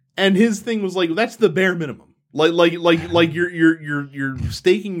 And his thing was like, that's the bare minimum. Like you're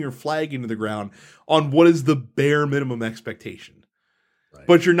staking your flag into the ground on what is the bare minimum expectation. Right.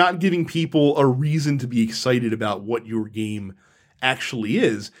 But you're not giving people a reason to be excited about what your game actually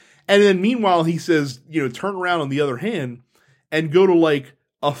is. And then meanwhile, he says, turn around on the other hand and go to like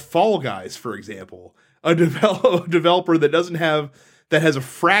a Fall Guys, for example, a developer that has a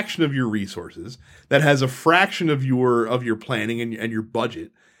fraction of your resources, that has a fraction of your planning and your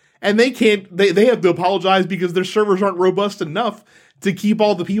budget. And they have to apologize because their servers aren't robust enough to keep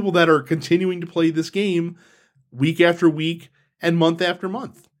all the people that are continuing to play this game week after week and month after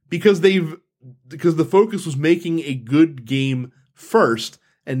month. Because the focus was making a good game first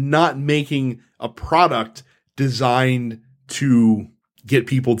and not making a product designed to get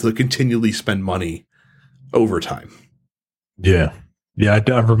people to continually spend money over time. Yeah. Yeah,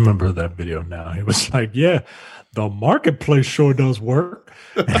 I remember that video now. It was like, yeah, the marketplace sure does work.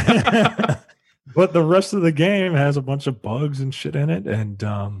 But the rest of the game has a bunch of bugs and shit in it.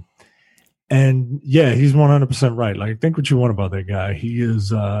 And yeah, he's 100% right. Like, think what you want about that guy. He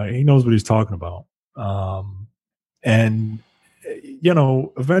knows what he's talking about. And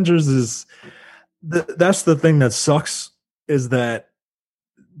Avengers is, that's the thing that sucks, is that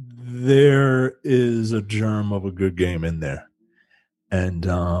there is a germ of a good game in there. And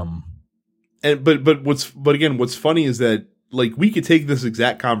what's funny is that, like, we could take this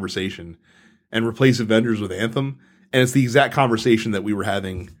exact conversation and replace Avengers with Anthem, and it's the exact conversation that we were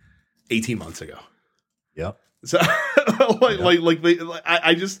having 18 months ago. Yep. So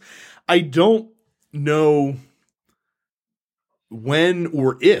I don't know when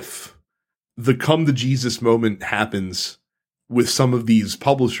or if the come to Jesus moment happens with some of these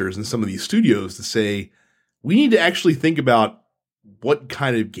publishers and some of these studios to say, we need to actually think about what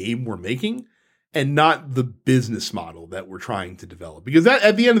kind of game we're making and not the business model that we're trying to develop. Because that,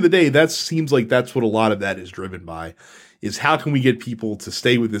 at the end of the day, that seems like that's what a lot of that is driven by, is how can we get people to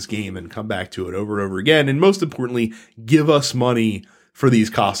stay with this game and come back to it over and over again? And most importantly, give us money for these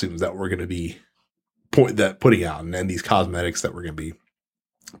costumes that we're going to be putting out and these cosmetics that we're going to be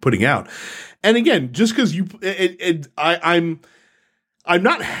putting out. And again, just because I'm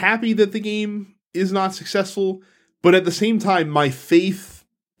not happy that the game is not successful, but at the same time, my faith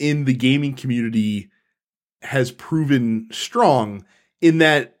in the gaming community has proven strong in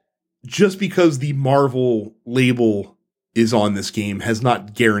that just because the Marvel label is on this game has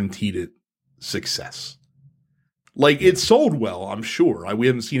not guaranteed it success. Like, it sold well, I'm sure. We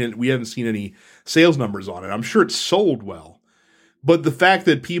haven't seen any sales numbers on it. I'm sure it sold well. But the fact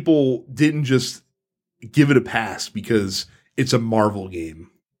that people didn't just give it a pass because it's a Marvel game,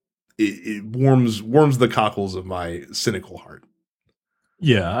 it warms the cockles of my cynical heart.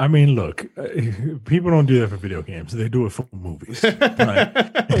 Yeah, I mean, look, people don't do that for video games; they do it for movies. Right?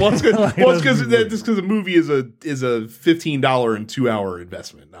 Well, it's because a movie is a $15 and 2 hour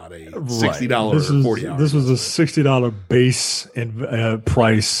investment, not a $60 or $40. This was a $60 base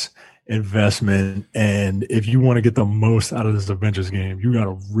price investment, and if you want to get the most out of this Avengers game, you got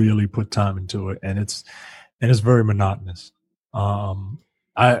to really put time into it, and it's very monotonous. Don't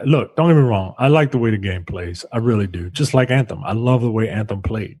get me wrong. I like the way the game plays. I really do. Just like Anthem. I love the way Anthem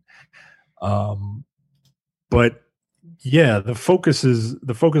played. But yeah, the focus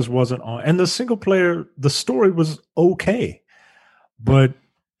wasn't on, and the single player, the story was okay, but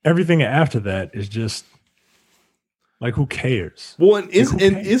everything after that is just like, who cares? Well, and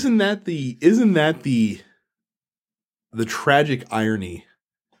isn't that the tragic irony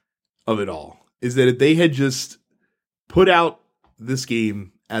of it all, is that if they had just put out this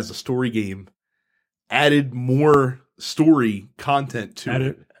game as a story game, added more story content to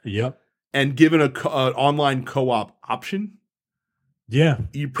it, yep, and given an online co-op option, yeah,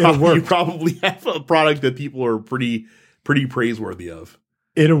 you probably have a product that people are pretty praiseworthy of.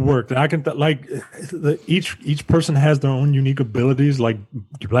 It'll work. I can each person has their own unique abilities. Like,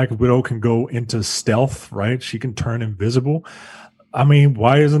 Black Widow can go into stealth, right? She can turn invisible. I mean,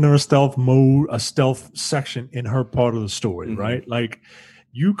 why isn't there a stealth mode, a stealth section in her part of the story, mm-hmm. right? Like,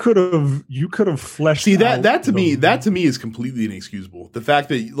 you could have fleshed. See, that to me is completely inexcusable. The fact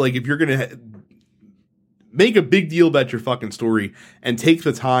that, like, if you're gonna make a big deal about your fucking story and take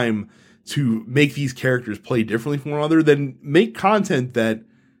the time to make these characters play differently from one another, then make content that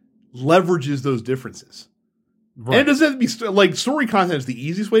leverages those differences. Right. And it doesn't have to be like, story content is the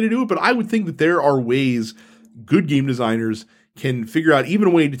easiest way to do it, but I would think that there are ways good game designers can figure out even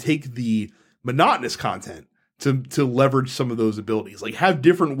a way to take the monotonous content to leverage some of those abilities. Like, have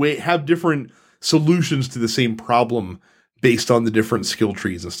different solutions to the same problem based on the different skill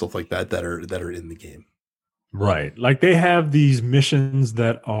trees and stuff like that that are in the game. Right. Like, they have these missions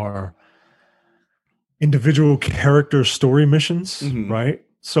that are individual character story missions, mm-hmm. right?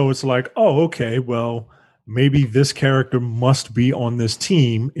 So it's like, oh, okay, well, maybe this character must be on this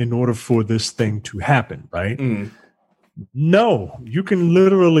team in order for this thing to happen, right? Mm. No, you can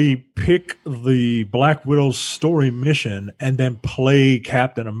literally pick the Black Widow story mission and then play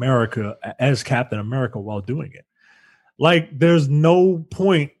Captain America as Captain America while doing it. Like, there's no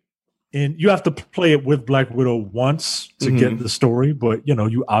point in, you have to play it with Black Widow once to get the story, but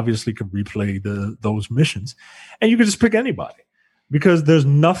you obviously can replay those missions, and you can just pick anybody because there's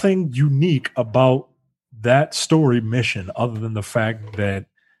nothing unique about that story mission other than the fact that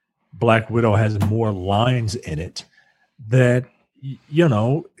Black Widow has more lines in it that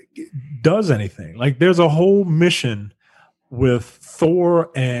does anything. Like, there's a whole mission with Thor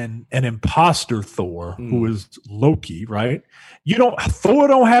and an imposter Thor who is Loki, right? Thor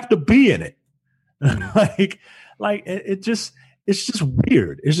don't have to be in it. It's just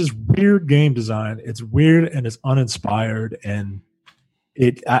weird. It's just weird game design. It's weird and it's uninspired, and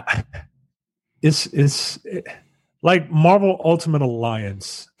it's like Marvel Ultimate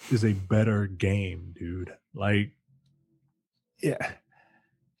Alliance is a better game, dude. Like, yeah,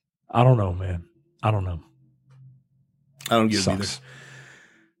 I don't know, man. I don't know. I don't get it either.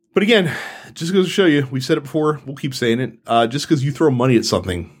 But again, just goes to show you, we've said it before, we'll keep saying it. Just because you throw money at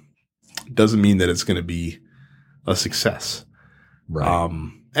something doesn't mean that it's going to be a success. Right.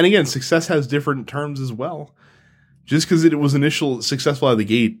 And again, success has different terms as well. Just because it was initial successful out of the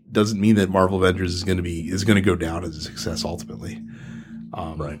gate doesn't mean that Marvel Avengers is going to go down as a success ultimately.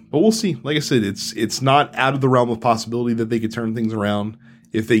 Right. But we'll see. Like I said, it's not out of the realm of possibility that they could turn things around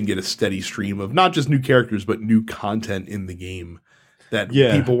if they can get a steady stream of not just new characters, but new content in the game that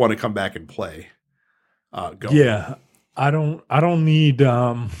people want to come back and play. Yeah. I don't need,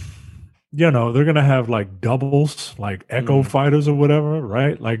 they're going to have like doubles, like Echo Fighters or whatever,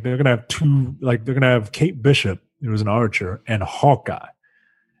 right? Like, they're going to have they're going to have Kate Bishop, who was an archer, and Hawkeye.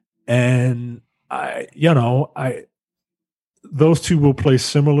 And those two will play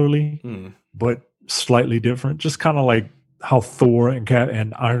similarly, but slightly different, just kind of like how Thor and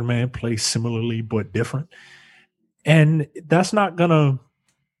Iron Man play similarly but different. And I don't know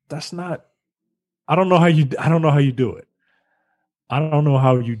how you do it. I don't know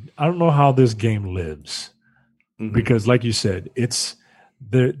how this game lives. Because like you said,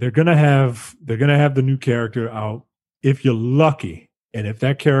 they're gonna have the new character out if you're lucky, and if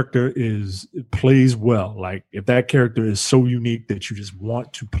that character plays well, like if that character is so unique that you just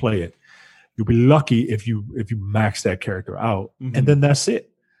want to play it, you'll be lucky if you max that character out, and then that's it.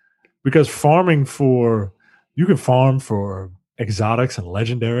 Because you can farm for exotics and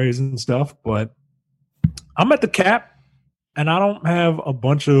legendaries and stuff, but I'm at the cap, and I don't have a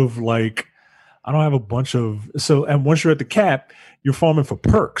bunch of and once you're at the cap, you're farming for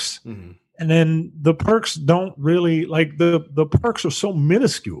perks. And then the perks don't really, like, the perks are so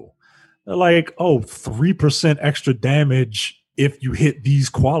minuscule. They're like, 3% extra damage if you hit these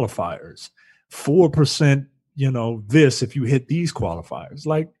qualifiers, 4%, this if you hit these qualifiers.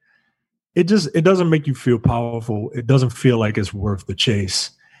 Like, it doesn't make you feel powerful. It doesn't feel like it's worth the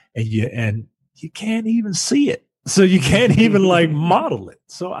chase. And you can't even see it. So you can't even like model it.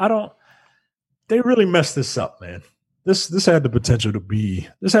 So they really messed this up, man. This had the potential to be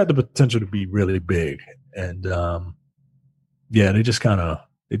really big. And they just kind of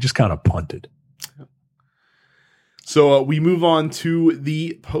punted. So we move on to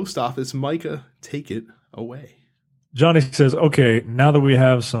the post office. Micah, take it away. Johnny says, okay, now that we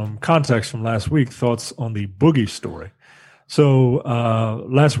have some context from last week, thoughts on the Boogie story. So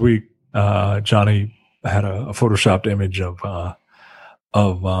last week, Johnny had a photoshopped image of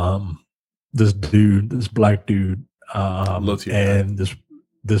this black dude, and this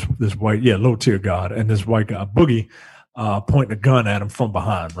white, low tier god, and this white guy, Boogie, pointing a gun at him from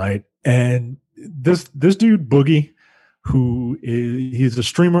behind, right? And this dude Boogie, he's a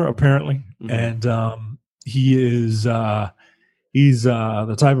streamer apparently, and he's the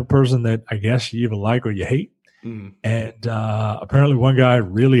type of person that I guess you either like or you hate. And apparently one guy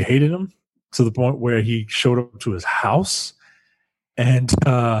really hated him to the point where he showed up to his house, and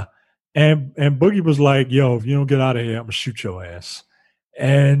Boogie was like, yo, if you don't get out of here, I'm gonna shoot your ass.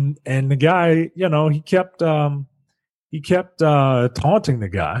 And the guy, he kept taunting the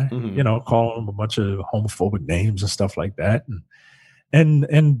guy, calling him a bunch of homophobic names and stuff like that. And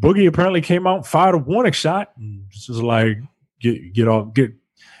Boogie apparently came out and fired a warning shot and just was like,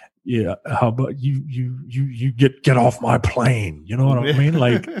 how about you get off my plane? You know what I mean?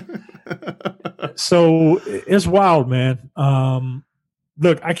 Like, so it's wild, man.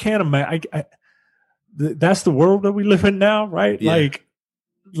 Look, I can't imagine. That's the world that we live in now, right? Yeah. Like,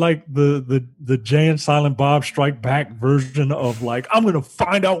 like the Jay and Silent Bob Strike Back version of like, I'm gonna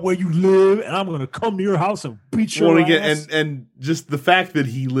find out where you live and I'm gonna come to your house and beat your ass. And just the fact that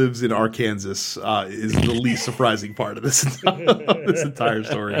he lives in Arkansas is the least surprising part of this this entire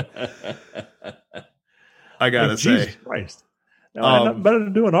story. I gotta say, Jesus Christ, nothing better to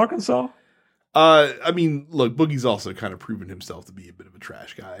do in Arkansas. I mean, look, Boogie's also kind of proven himself to be a bit of a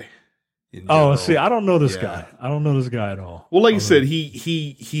trash guy. Oh, see, I don't know this guy. I don't know this guy at all. Well, like I said,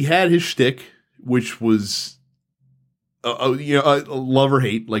 he had his shtick, which was, love or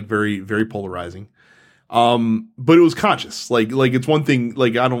hate, like very, very polarizing. But it was conscious. Like it's one thing.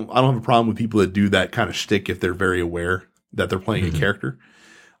 Like I don't have a problem with people that do that kind of shtick if they're very aware that they're playing a character.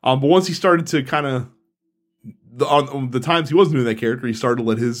 But once he started to kind of on the times he wasn't doing that character, he started to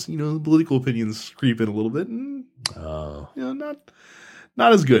let his political opinions creep in a little bit, and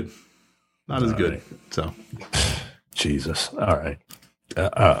not as good. Not as good. Right. So, Jesus. All right.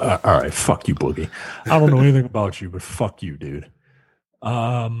 All right. Fuck you, Boogie. I don't know anything about you, but fuck you, dude.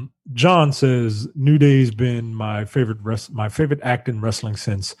 John says New Day's been my favorite act in wrestling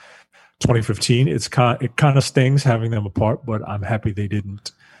since 2015. It kind of stings having them apart, but I'm happy they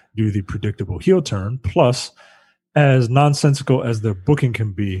didn't do the predictable heel turn. Plus, as nonsensical as their booking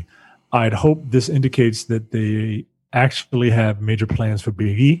can be, I'd hope this indicates that they actually have major plans for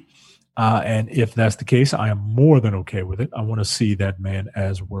Big E. And if that's the case, I am more than okay with it. I want to see that man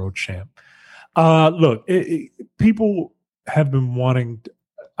as world champ. Look, people have been wanting.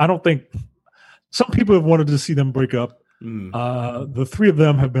 I don't think some people have wanted to see them break up. The three of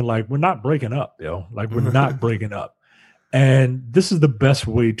them have been like, we're not breaking up, like we're not breaking up. And this is the best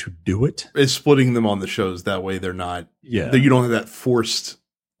way to do it. Is splitting them on the shows. That way they're not, you don't have that forced,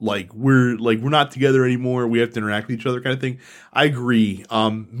 we're not together anymore. We have to interact with each other kind of thing. I agree.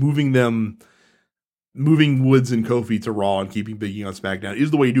 Moving Woods and Kofi to Raw and keeping Big E on SmackDown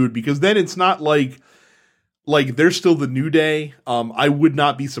is the way you do it, because then it's not like they're still the New Day. I would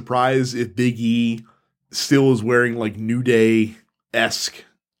not be surprised if Big E still is wearing New Day-esque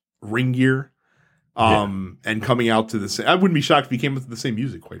ring gear. And coming out to the same, I wouldn't be shocked if he came up to the same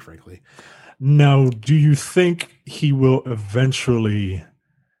music, quite frankly. Now, do you think he will eventually?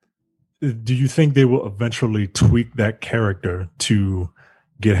 Do you think they will eventually tweak that character to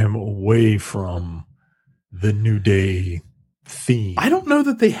get him away from the New Day theme? I don't know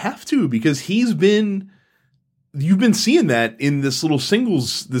that they have to, because you've been seeing that in this little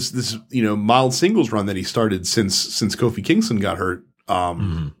singles, this mild singles run that he started since Kofi Kingston got hurt.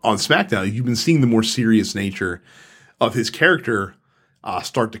 On SmackDown, you've been seeing the more serious nature of his character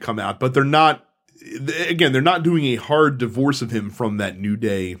start to come out, but they're not doing a hard divorce of him from that New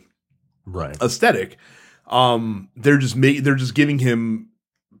Day aesthetic. They're just giving him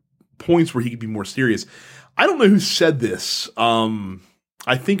points where he could be more serious. I don't know who said this.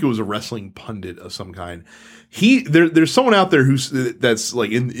 I think it was a wrestling pundit of some kind. There's someone out there that's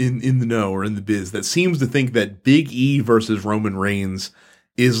in the know or in the biz that seems to think that Big E versus Roman Reigns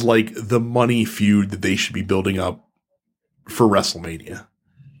is the money feud that they should be building up for WrestleMania,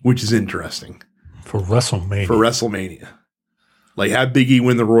 which is interesting. For WrestleMania. Have Big E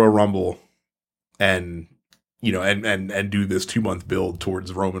win the Royal Rumble and do this 2-month build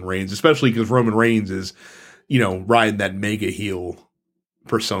towards Roman Reigns, especially because Roman Reigns is, riding that mega heel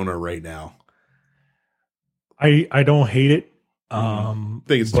persona right now. I don't hate it. Think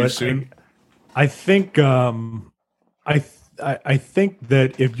it's too soon. I think I think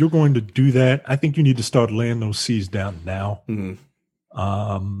that if you're going to do that, I think you need to start laying those seeds down now.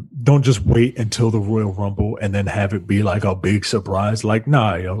 Don't just wait until the Royal Rumble and then have it be a big surprise.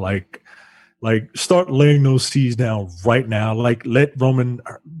 Start laying those seeds down right now. Let Roman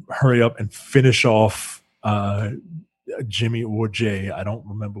hurry up and finish off Jimmy or Jay, I don't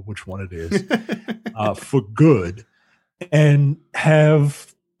remember which one it is, for good, and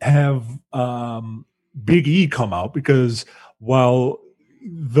have Big E come out, because while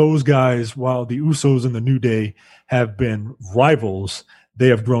the Usos and the New Day have been rivals, they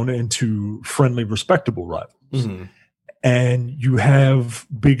have grown into friendly, respectable rivals. And you have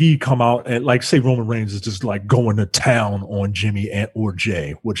Big E come out and say Roman Reigns is just going to town on Jimmy or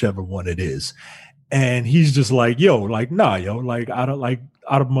Jay, whichever one it is. And he's just nah,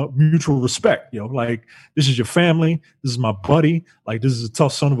 out of mutual respect, this is your family. This is my buddy. This is a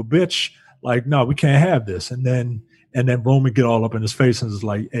tough son of a bitch. No, we can't have this. And then Roman get all up in his face and is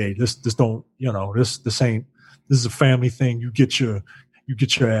hey, this don't, this is a family thing. You get your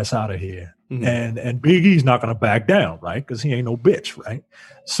ass out of here. And Big E's not going to back down, right? Because he ain't no bitch, right?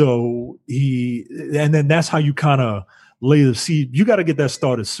 So and then that's how you kind of lay the seed. You got to get that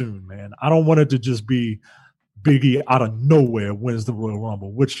started soon, man. I don't want it to just be Big E out of nowhere wins the Royal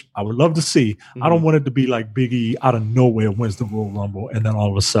Rumble, which I would love to see. I don't want it to be like Big E out of nowhere wins the Royal Rumble, and then all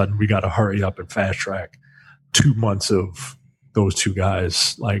of a sudden we got to hurry up and fast track 2 months of those two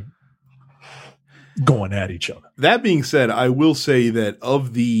guys like going at each other. That being said, I will say that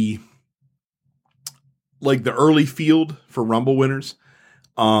of the early field for Rumble winners,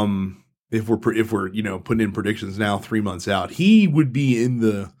 if we're putting in predictions now 3 months out, he would be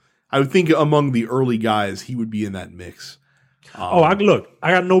I would think among the early guys, he would be in that mix. I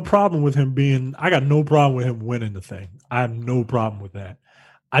got no problem with him winning the thing. I have no problem with that.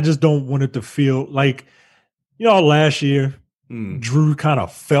 I just don't want it to feel like, last year, Drew kind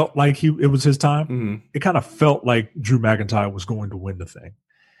of felt like it was his time. Mm-hmm. It kind of felt like Drew McIntyre was going to win the thing.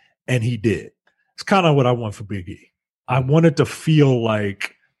 And he did. It's kind of what I want for Big E. I want it to feel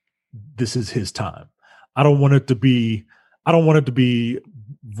like this is his time. I don't want it to be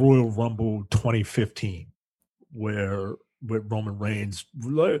Royal Rumble 2015, where with Roman Reigns,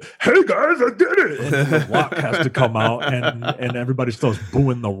 like, hey guys, I did it. And The Rock has to come out and everybody starts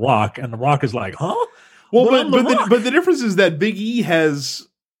booing The Rock. And The Rock is like, huh? Well, but the difference is that Big E has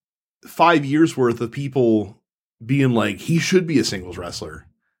 5 years worth of people being like, he should be a singles wrestler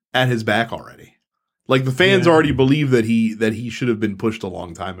at his back already. Like the fans already believe that he should have been pushed a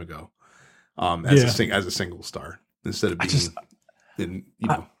long time ago, as a single star instead of being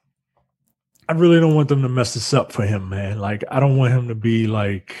I really don't want them to mess this up for him, man. Like I don't want him to be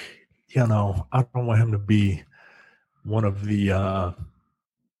like, I don't want him to be one of the.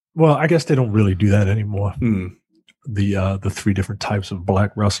 Well, I guess they don't really do that anymore. The 3 different types of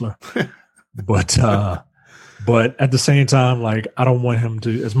black wrestler, but at the same time, like I don't want him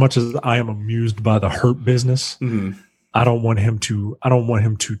to. As much as I am amused by the Hurt Business, I don't want him to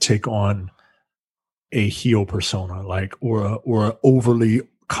take on a heel persona, like or a overly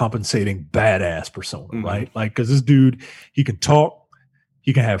compensating badass persona, right? Like because this dude, he can talk,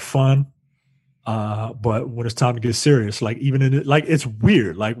 he can have fun. But when it's time to get serious, like even in it, like it's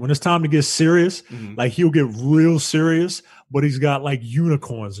weird. Like when it's time to get serious, like he'll get real serious, but he's got like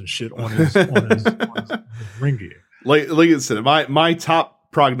unicorns and shit on his ring gear. Like I said, my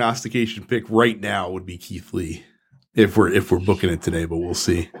top prognostication pick right now would be Keith Lee if we're booking it today, but we'll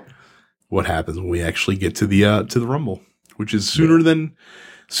see what happens when we actually get to the Rumble, which is sooner than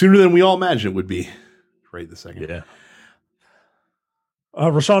we all imagined it would be. Right this second. Yeah.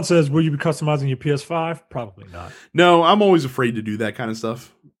 Rashawn says, will you be customizing your PS5? Probably not. No, I'm always afraid to do that kind of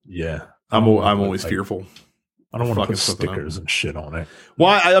stuff. Yeah. I'm always fearful. I don't want to put stickers and shit on it.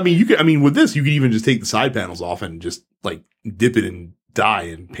 Well, I mean, with this, you could even just take the side panels off and just like dip it in dye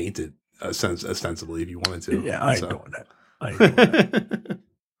and paint it ostensibly if you wanted to. Yeah, I ain't doing that.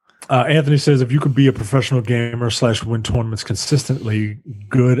 Anthony says, if you could be a professional gamer / win tournaments consistently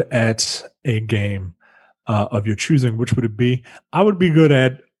good at a game of your choosing, which would it be? I would be good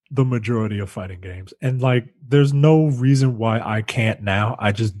at the majority of fighting games. And like, there's no reason why I can't now.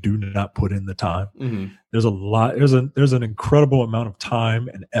 I just do not put in the time. There's a lot, there's an incredible amount of time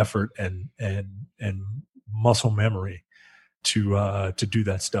and effort and muscle memory to do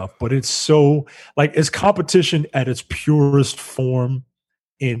that stuff. But it's so like, it's competition at its purest form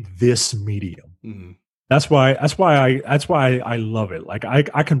in this medium. That's why I love it. Like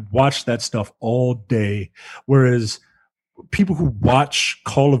I can watch that stuff all day. Whereas people who watch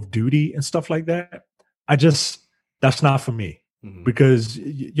Call of Duty and stuff like that, that's not for me. Because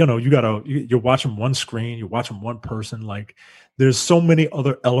you're watching one screen, you're watching one person. Like there's so many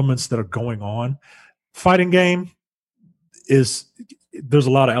other elements that are going on. Fighting game there's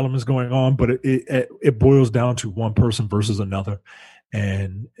a lot of elements going on, but it boils down to one person versus another.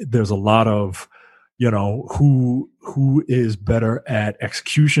 And there's a lot of, who is better at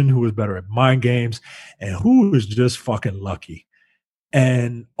execution, who is better at mind games, and who is just fucking lucky.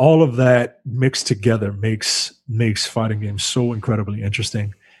 And all of that mixed together makes fighting games so incredibly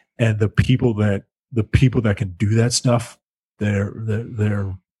interesting. And the people that can do that stuff,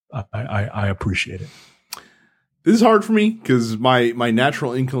 I appreciate it. This is hard for me because my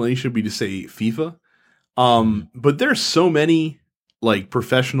natural inclination would be to say FIFA. But there's so many like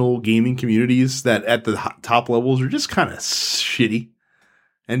professional gaming communities that at the top levels are just kind of shitty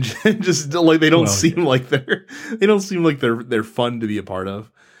and just like they don't seem like they're fun to be a part of.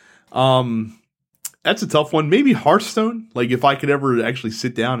 That's a tough one. Maybe Hearthstone. Like if I could ever actually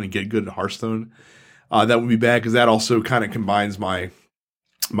sit down and get good at Hearthstone, that would be bad because that also kind of combines my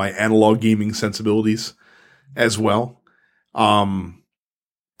analog gaming sensibilities as well. It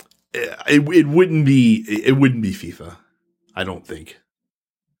wouldn't be FIFA. I don't think.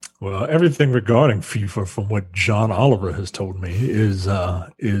 Well, everything regarding FIFA, from what John Oliver has told me, is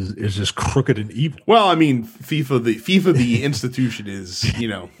just crooked and evil. Well, I mean, FIFA the institution is,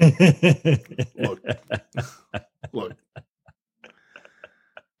 look.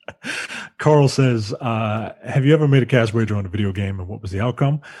 Carl says, have you ever made a cash wager on a video game and what was the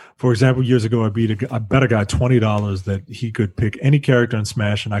outcome? For example, years ago, I bet a guy $20 that he could pick any character in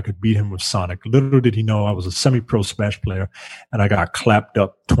Smash and I could beat him with Sonic. Little did he know I was a semi-pro Smash player and I got clapped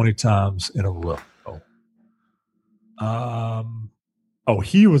up 20 times in a row.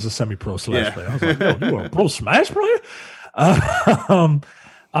 He was a semi-pro Smash player. I was like, yo, you were a pro Smash player?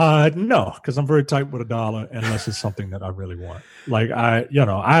 No, because I'm very tight with $1 unless it's something that I really want. Like I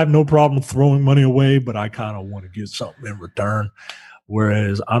have no problem throwing money away, but I kind of want to get something in return.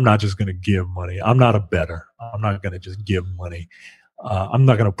 Whereas I'm not just going to give money. I'm not a bettor. I'm not going to just give money. I'm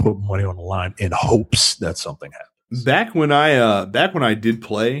not going to put money on the line in hopes that something happens. Back when I did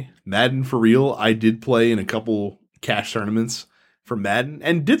play Madden for real, I did play in a couple cash tournaments for Madden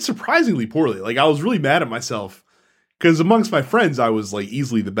and did surprisingly poorly. Like I was really mad at myself. Because amongst my friends, I was like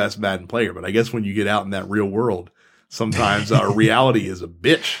easily the best Madden player. But I guess when you get out in that real world, sometimes reality is a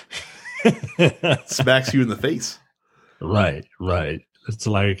bitch. Smacks you in the face. Right. It's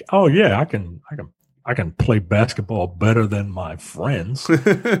like, oh yeah, I can play basketball better than my friends,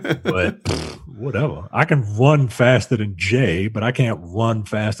 but whatever. I can run faster than Jay, but I can't run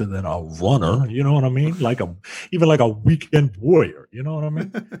faster than a runner. You know what I mean? Even like a weekend warrior. You know what I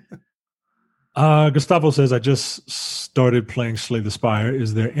mean? Gustavo says, I just started playing Slay the Spire.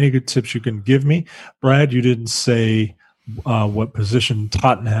 Is there any good tips you can give me? Brad, you didn't say what position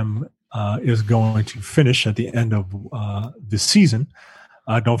Tottenham is going to finish at the end of the season.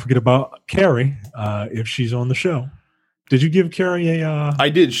 Don't forget about Carrie if she's on the show. Did you give Carrie a I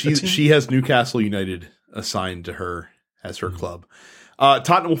did. She has Newcastle United assigned to her as her club.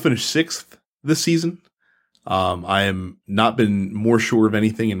 Tottenham will finish 6th this season. I am not been more sure of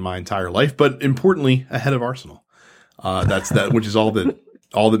anything in my entire life, but importantly, ahead of Arsenal. Which is all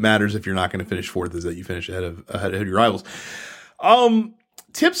that matters. If you're not going to finish 4th, is that you finish ahead of your rivals.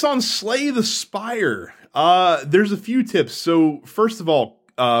 Tips on Slay the Spire. There's a few tips. So first of all,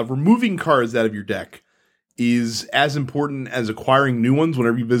 removing cards out of your deck is as important as acquiring new ones.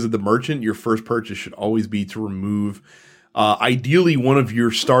 Whenever you visit the merchant, your first purchase should always be to remove, ideally one of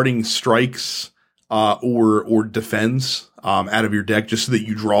your starting strikes, or defends out of your deck, just so that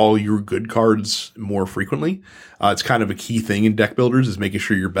you draw your good cards more frequently. It's kind of a key thing in deck builders, is making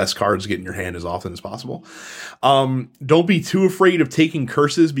sure your best cards get in your hand as often as possible. Don't be too afraid of taking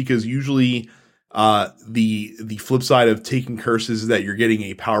curses, because usually the flip side of taking curses is that you're getting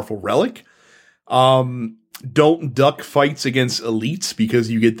a powerful relic. Don't duck fights against elites,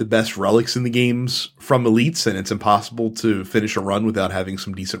 because you get the best relics in the games from elites, and it's impossible to finish a run without having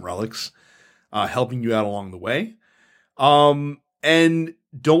some decent relics helping you out along the way. And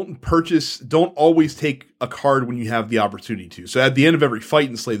don't always take a card when you have the opportunity to. So at the end of every fight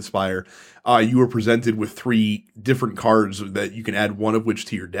in Slay the Spire, you are presented with 3 different cards that you can add one of which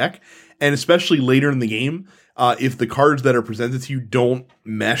to your deck. And especially later in the game, if the cards that are presented to you don't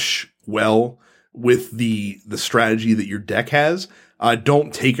mesh well with the strategy that your deck has,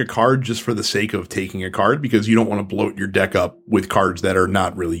 don't take a card just for the sake of taking a card, because you don't want to bloat your deck up with cards that are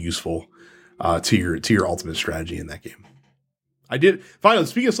not really useful to your ultimate strategy in that game.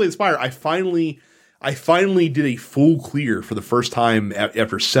 Speaking of Slay the Spire, I finally did a full clear for the first time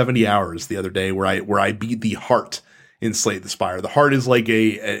after 70 hours the other day, where I beat the heart in Slay the Spire. The heart is like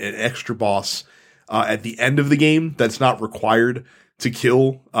an extra boss at the end of the game that's not required to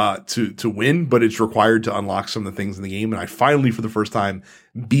kill to win, but it's required to unlock some of the things in the game. And I finally, for the first time,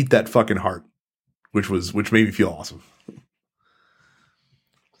 beat that fucking heart, which made me feel awesome.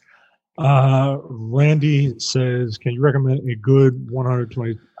 Randy says, can you recommend a good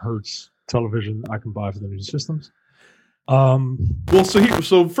 120 hertz television I can buy for the new systems?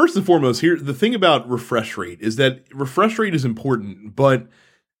 So first and foremost, here, the thing about refresh rate is that refresh rate is important, but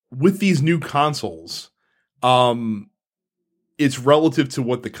with these new consoles, it's relative to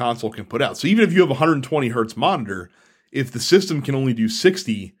what the console can put out. So even if you have a 120 hertz monitor, if the system can only do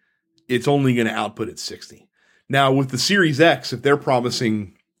 60, it's only going to output at 60. Now with the Series X, if they're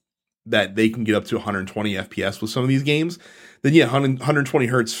promising that they can get up to 120 FPS with some of these games, then yeah, 120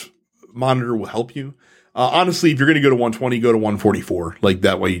 hertz monitor will help you. Honestly, if you're going to go to 120, go to 144. Like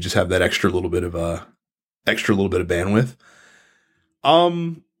that way you just have that extra little bit of bandwidth.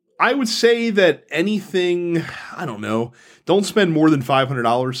 I would say that anything, I don't know, don't spend more than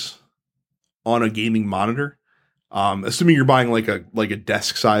 $500 on a gaming monitor. Assuming you're buying like a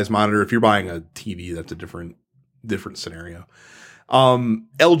desk size monitor. If you're buying a TV, that's a different scenario.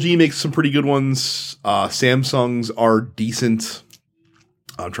 LG makes some pretty good ones. Samsung's are decent.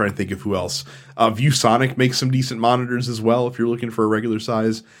 I'm trying to think of who else. ViewSonic makes some decent monitors as well if you're looking for a regular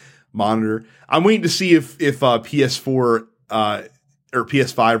size monitor. I'm waiting to see if PS4 or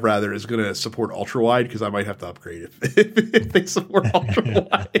PS5 rather is going to support ultra wide, because I might have to upgrade if they support ultra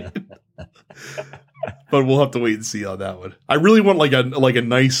wide. But we'll have to wait and see on that one. I really want like a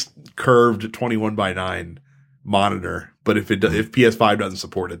nice curved 21:9 monitor, but if PS5 doesn't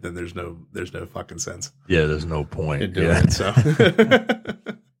support it, then there's no fucking sense. Yeah, there's no point in doing it. So.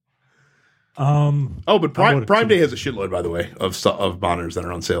 But Prime Day has a shitload, by the way, of monitors that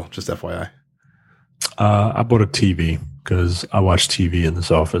are on sale. Just FYI. I bought a TV because I watch TV in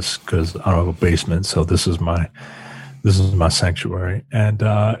this office because I don't have a basement, so this is my sanctuary, and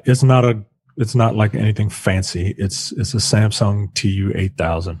it's not like anything fancy. It's a Samsung TU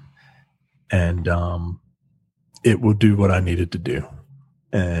 8000, and it will do what I need it to do,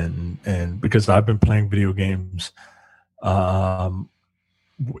 and because I've been playing video games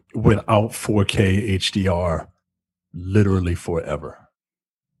without 4K HDR literally forever.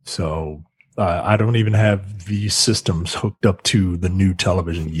 So I don't even have these systems hooked up to the new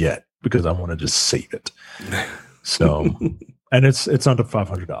television yet because I want to just save it. So, and it's under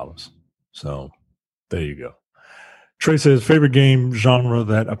 $500. So there you go. Trey says, favorite game genre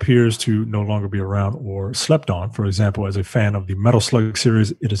that appears to no longer be around or slept on. For example, as a fan of the Metal Slug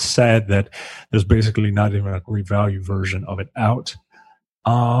series, it is sad that there's basically not even a great value version of it out.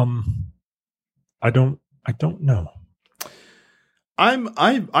 I don't know.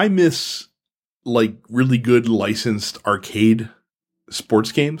 I miss like really good licensed arcade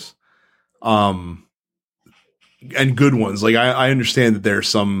sports games. And good ones. Like I understand that there are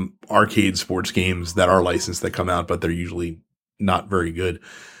some arcade sports games that are licensed that come out, but they're usually not very good.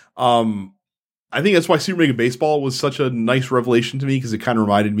 I think that's why Super Mega Baseball was such a nice revelation to me, because it kind of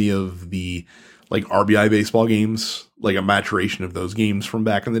reminded me of the like RBI baseball games, like a maturation of those games from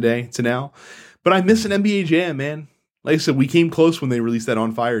back in the day to now. But I miss an NBA Jam, man. Like I said, we came close when they released that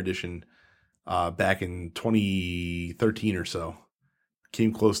On Fire edition back in 2013 or so.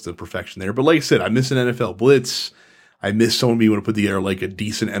 Came close to perfection there. But like I said, I miss an NFL Blitz. I miss someone being able to put together like a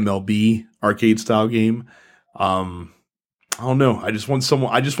decent MLB arcade style game. I don't know. I just want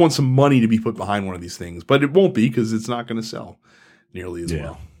some money to be put behind one of these things, but it won't be because it's not going to sell nearly as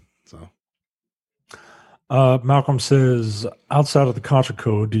well. So. Malcolm says, outside of the Contra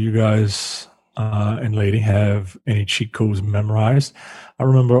code, do you guys and lady have any cheat codes memorized? I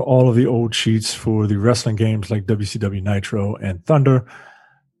remember all of the old cheats for the wrestling games like WCW Nitro and Thunder.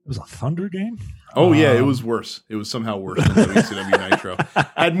 It was a Thunder game? Oh, yeah, it was worse. It was somehow worse than WCW Nitro.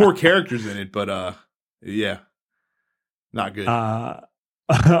 Had more characters in it, but yeah, not good.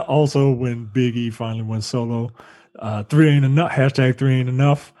 Also, when Big E finally went solo, 3 ain't enough, hashtag 3 ain't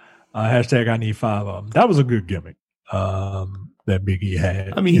enough. Hashtag I need 5 of them. That was a good gimmick that Big E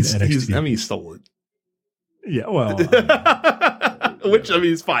had. I mean, he stole it. Yeah, well, which I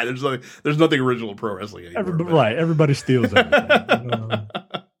mean, it's fine. There's nothing original pro wrestling anymore. Right, everybody steals everything.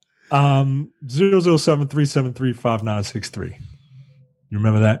 007-373-5963. You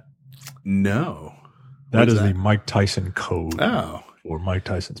remember that? No, that is the Mike Tyson code. Oh. Or Mike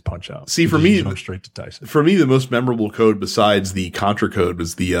Tyson's Punch Out. See, for me, straight to Tyson. For me, the most memorable code besides the Contra code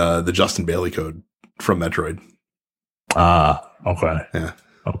was the Justin Bailey code from Metroid. Okay. Yeah.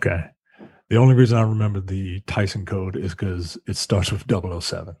 Okay. The only reason I remember the Tyson code is because it starts with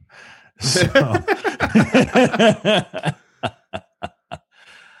 007. So,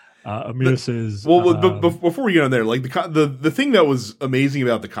 Amir says, well, but before we get on there, like the thing that was amazing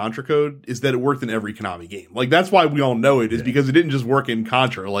about the Contra code is that it worked in every Konami game. Like that's why we all know it, is because it didn't just work in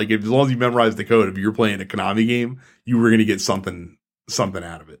Contra. Like as long as you memorized the code, if you were playing a Konami game, you were going to get something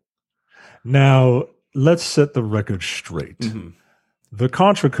out of it. Now let's set the record straight. Mm-hmm. The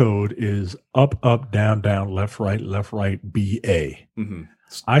Contra code is up, up, down, down, left, right, BA. Mm-hmm.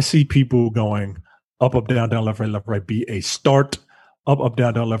 I see people going up, down, left, right, BA, start. Up,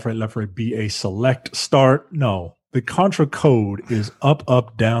 down, left, right, BA, select, start. No, the Contra code is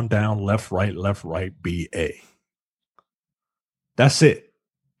up, down, left, right, BA. That's it.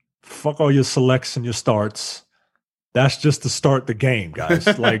 Fuck all your selects and your starts. That's just to start the game, guys.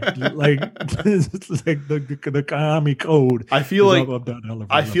 like the Konami code. I feel like up, down,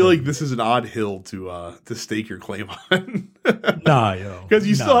 left, I feel like this is an odd hill to stake your claim on. Nah, yo, because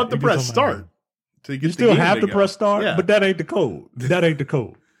you still have to press start. You still have to press start, but that ain't the code. That ain't the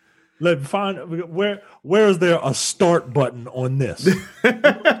code. Let's find where is there a start button on this?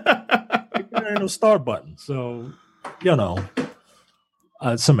 There ain't no start button. So,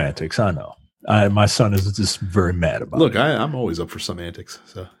 semantics, I know. my son is just very mad about Look, I'm always up for some antics.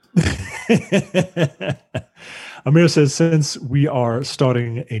 So Amir says, since we are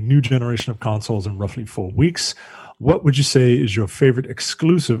starting a new generation of consoles in roughly 4 weeks, what would you say is your favorite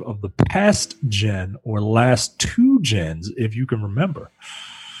exclusive of the past gen or last 2 gens, if you can remember?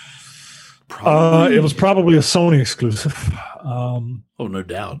 It was probably a Sony exclusive. No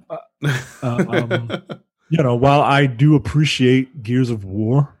doubt. While I do appreciate Gears of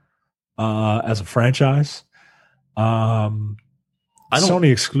War as a franchise,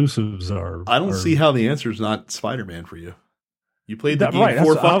 Sony exclusives are. I don't see how the answer is not Spider-Man for you. You played the game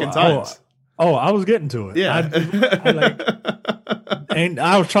 4 fucking times. I was getting to it. Yeah. And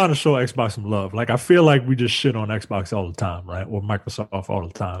I was trying to show Xbox some love. Like, I feel like we just shit on Xbox all the time, right? Or Microsoft all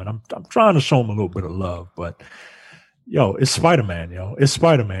the time. And I'm trying to show them a little bit of love. But, it's Spider-Man, It's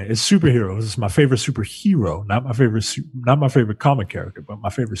Spider-Man. It's superheroes. It's my favorite superhero. Not my favorite comic character, but my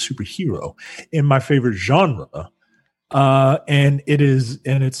favorite superhero in my favorite genre. And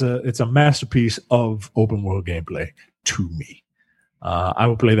it's a masterpiece of open world gameplay to me. I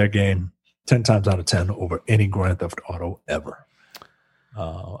would play that game 10 times out of 10 over any Grand Theft Auto ever.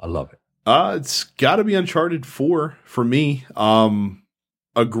 I love it. It's got to be Uncharted 4 for me.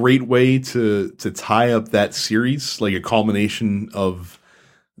 A great way to tie up that series, like a culmination of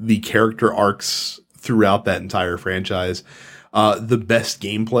the character arcs throughout that entire franchise. The best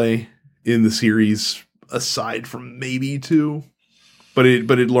gameplay in the series, aside from maybe 2. But it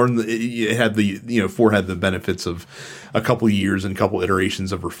learned it had the 4 had the benefits of a couple of years and a couple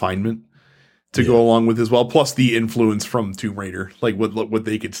iterations of refinement to go along with as well. Plus the influence from Tomb Raider, like what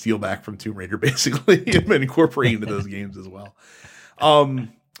they could steal back from Tomb Raider, basically, and incorporate into those games as well.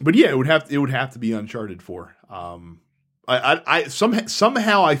 But yeah, it would have to be Uncharted 4. I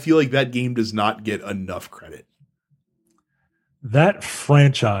somehow I feel like that game does not get enough credit. That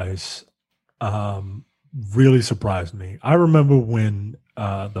franchise really surprised me. I remember when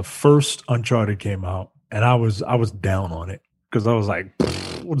the first Uncharted came out, and I was down on it because I was like,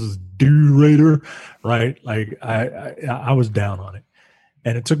 what is this, Tomb Raider, right? Like I was down on it,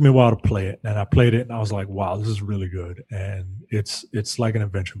 and it took me a while to play it, and I played it, and I was like, wow, this is really good, and it's like an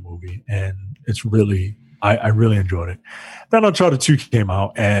adventure movie, and it's really I really enjoyed it. Then Uncharted 2 came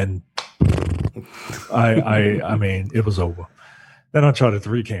out, and I mean, it was over. Then Uncharted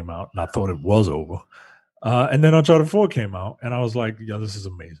 3 came out, and I thought it was over. And then Uncharted 4 came out, and I was like, yeah, this is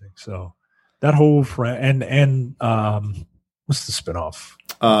amazing. So that whole and what's the spinoff?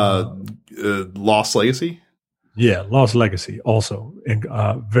 Lost Legacy? Yeah, Lost Legacy also, and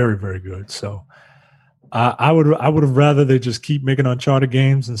very, very good. So I would have rather they just keep making Uncharted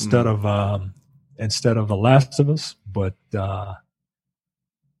games instead of The Last of Us, but whatever.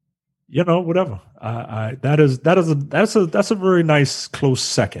 That's a very nice close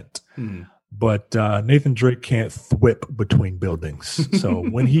second. But Nathan Drake can't thwip between buildings. So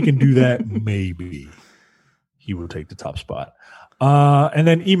when he can do that, maybe he will take the top spot. And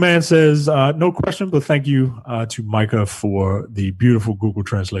then E-Man says, no question, but thank you to Micah for the beautiful Google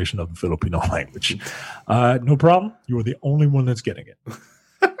translation of the Filipino language. No problem. You are the only one that's getting it.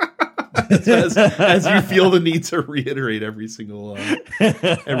 as you feel the need to reiterate every single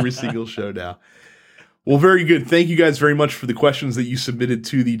show now. Well, very good. Thank you guys very much for the questions that you submitted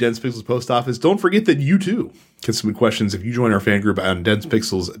to the Dense Pixels post office. Don't forget that you too can submit questions if you join our fan group on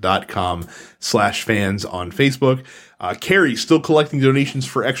densepixels.com/fans on Facebook. Carrie still collecting donations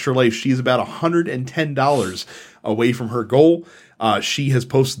for Extra Life. She is about $110 away from her goal. She has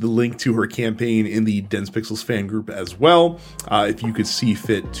posted the link to her campaign in the Dense Pixels fan group as well. If you could see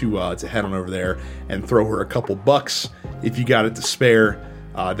fit to head on over there and throw her a couple bucks if you got it to spare.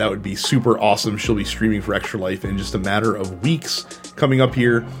 That would be super awesome. She'll be streaming for Extra Life in just a matter of weeks coming up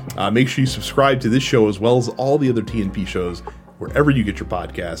here. Make sure you subscribe to this show as well as all the other TNP shows wherever you get your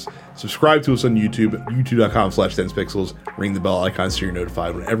podcasts. Subscribe to us on YouTube, youtube.com/densepixels. Ring the bell icon so you're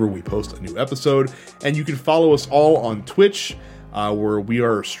notified whenever we post a new episode. And you can follow us all on Twitch, where we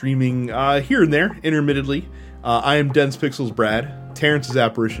are streaming here and there, intermittently. I am Dense Pixels Brad. Terrence is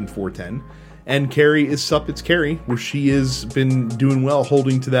Apparition 410. And Carrie is Sup It's Carrie, where she has been doing well,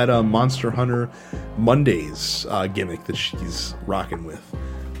 holding to that Monster Hunter Mondays gimmick that she's rocking with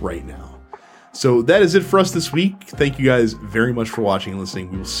right now. So that is it for us this week. Thank you guys very much for watching and listening.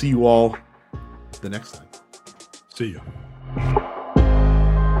 We will see you all the next time. See you.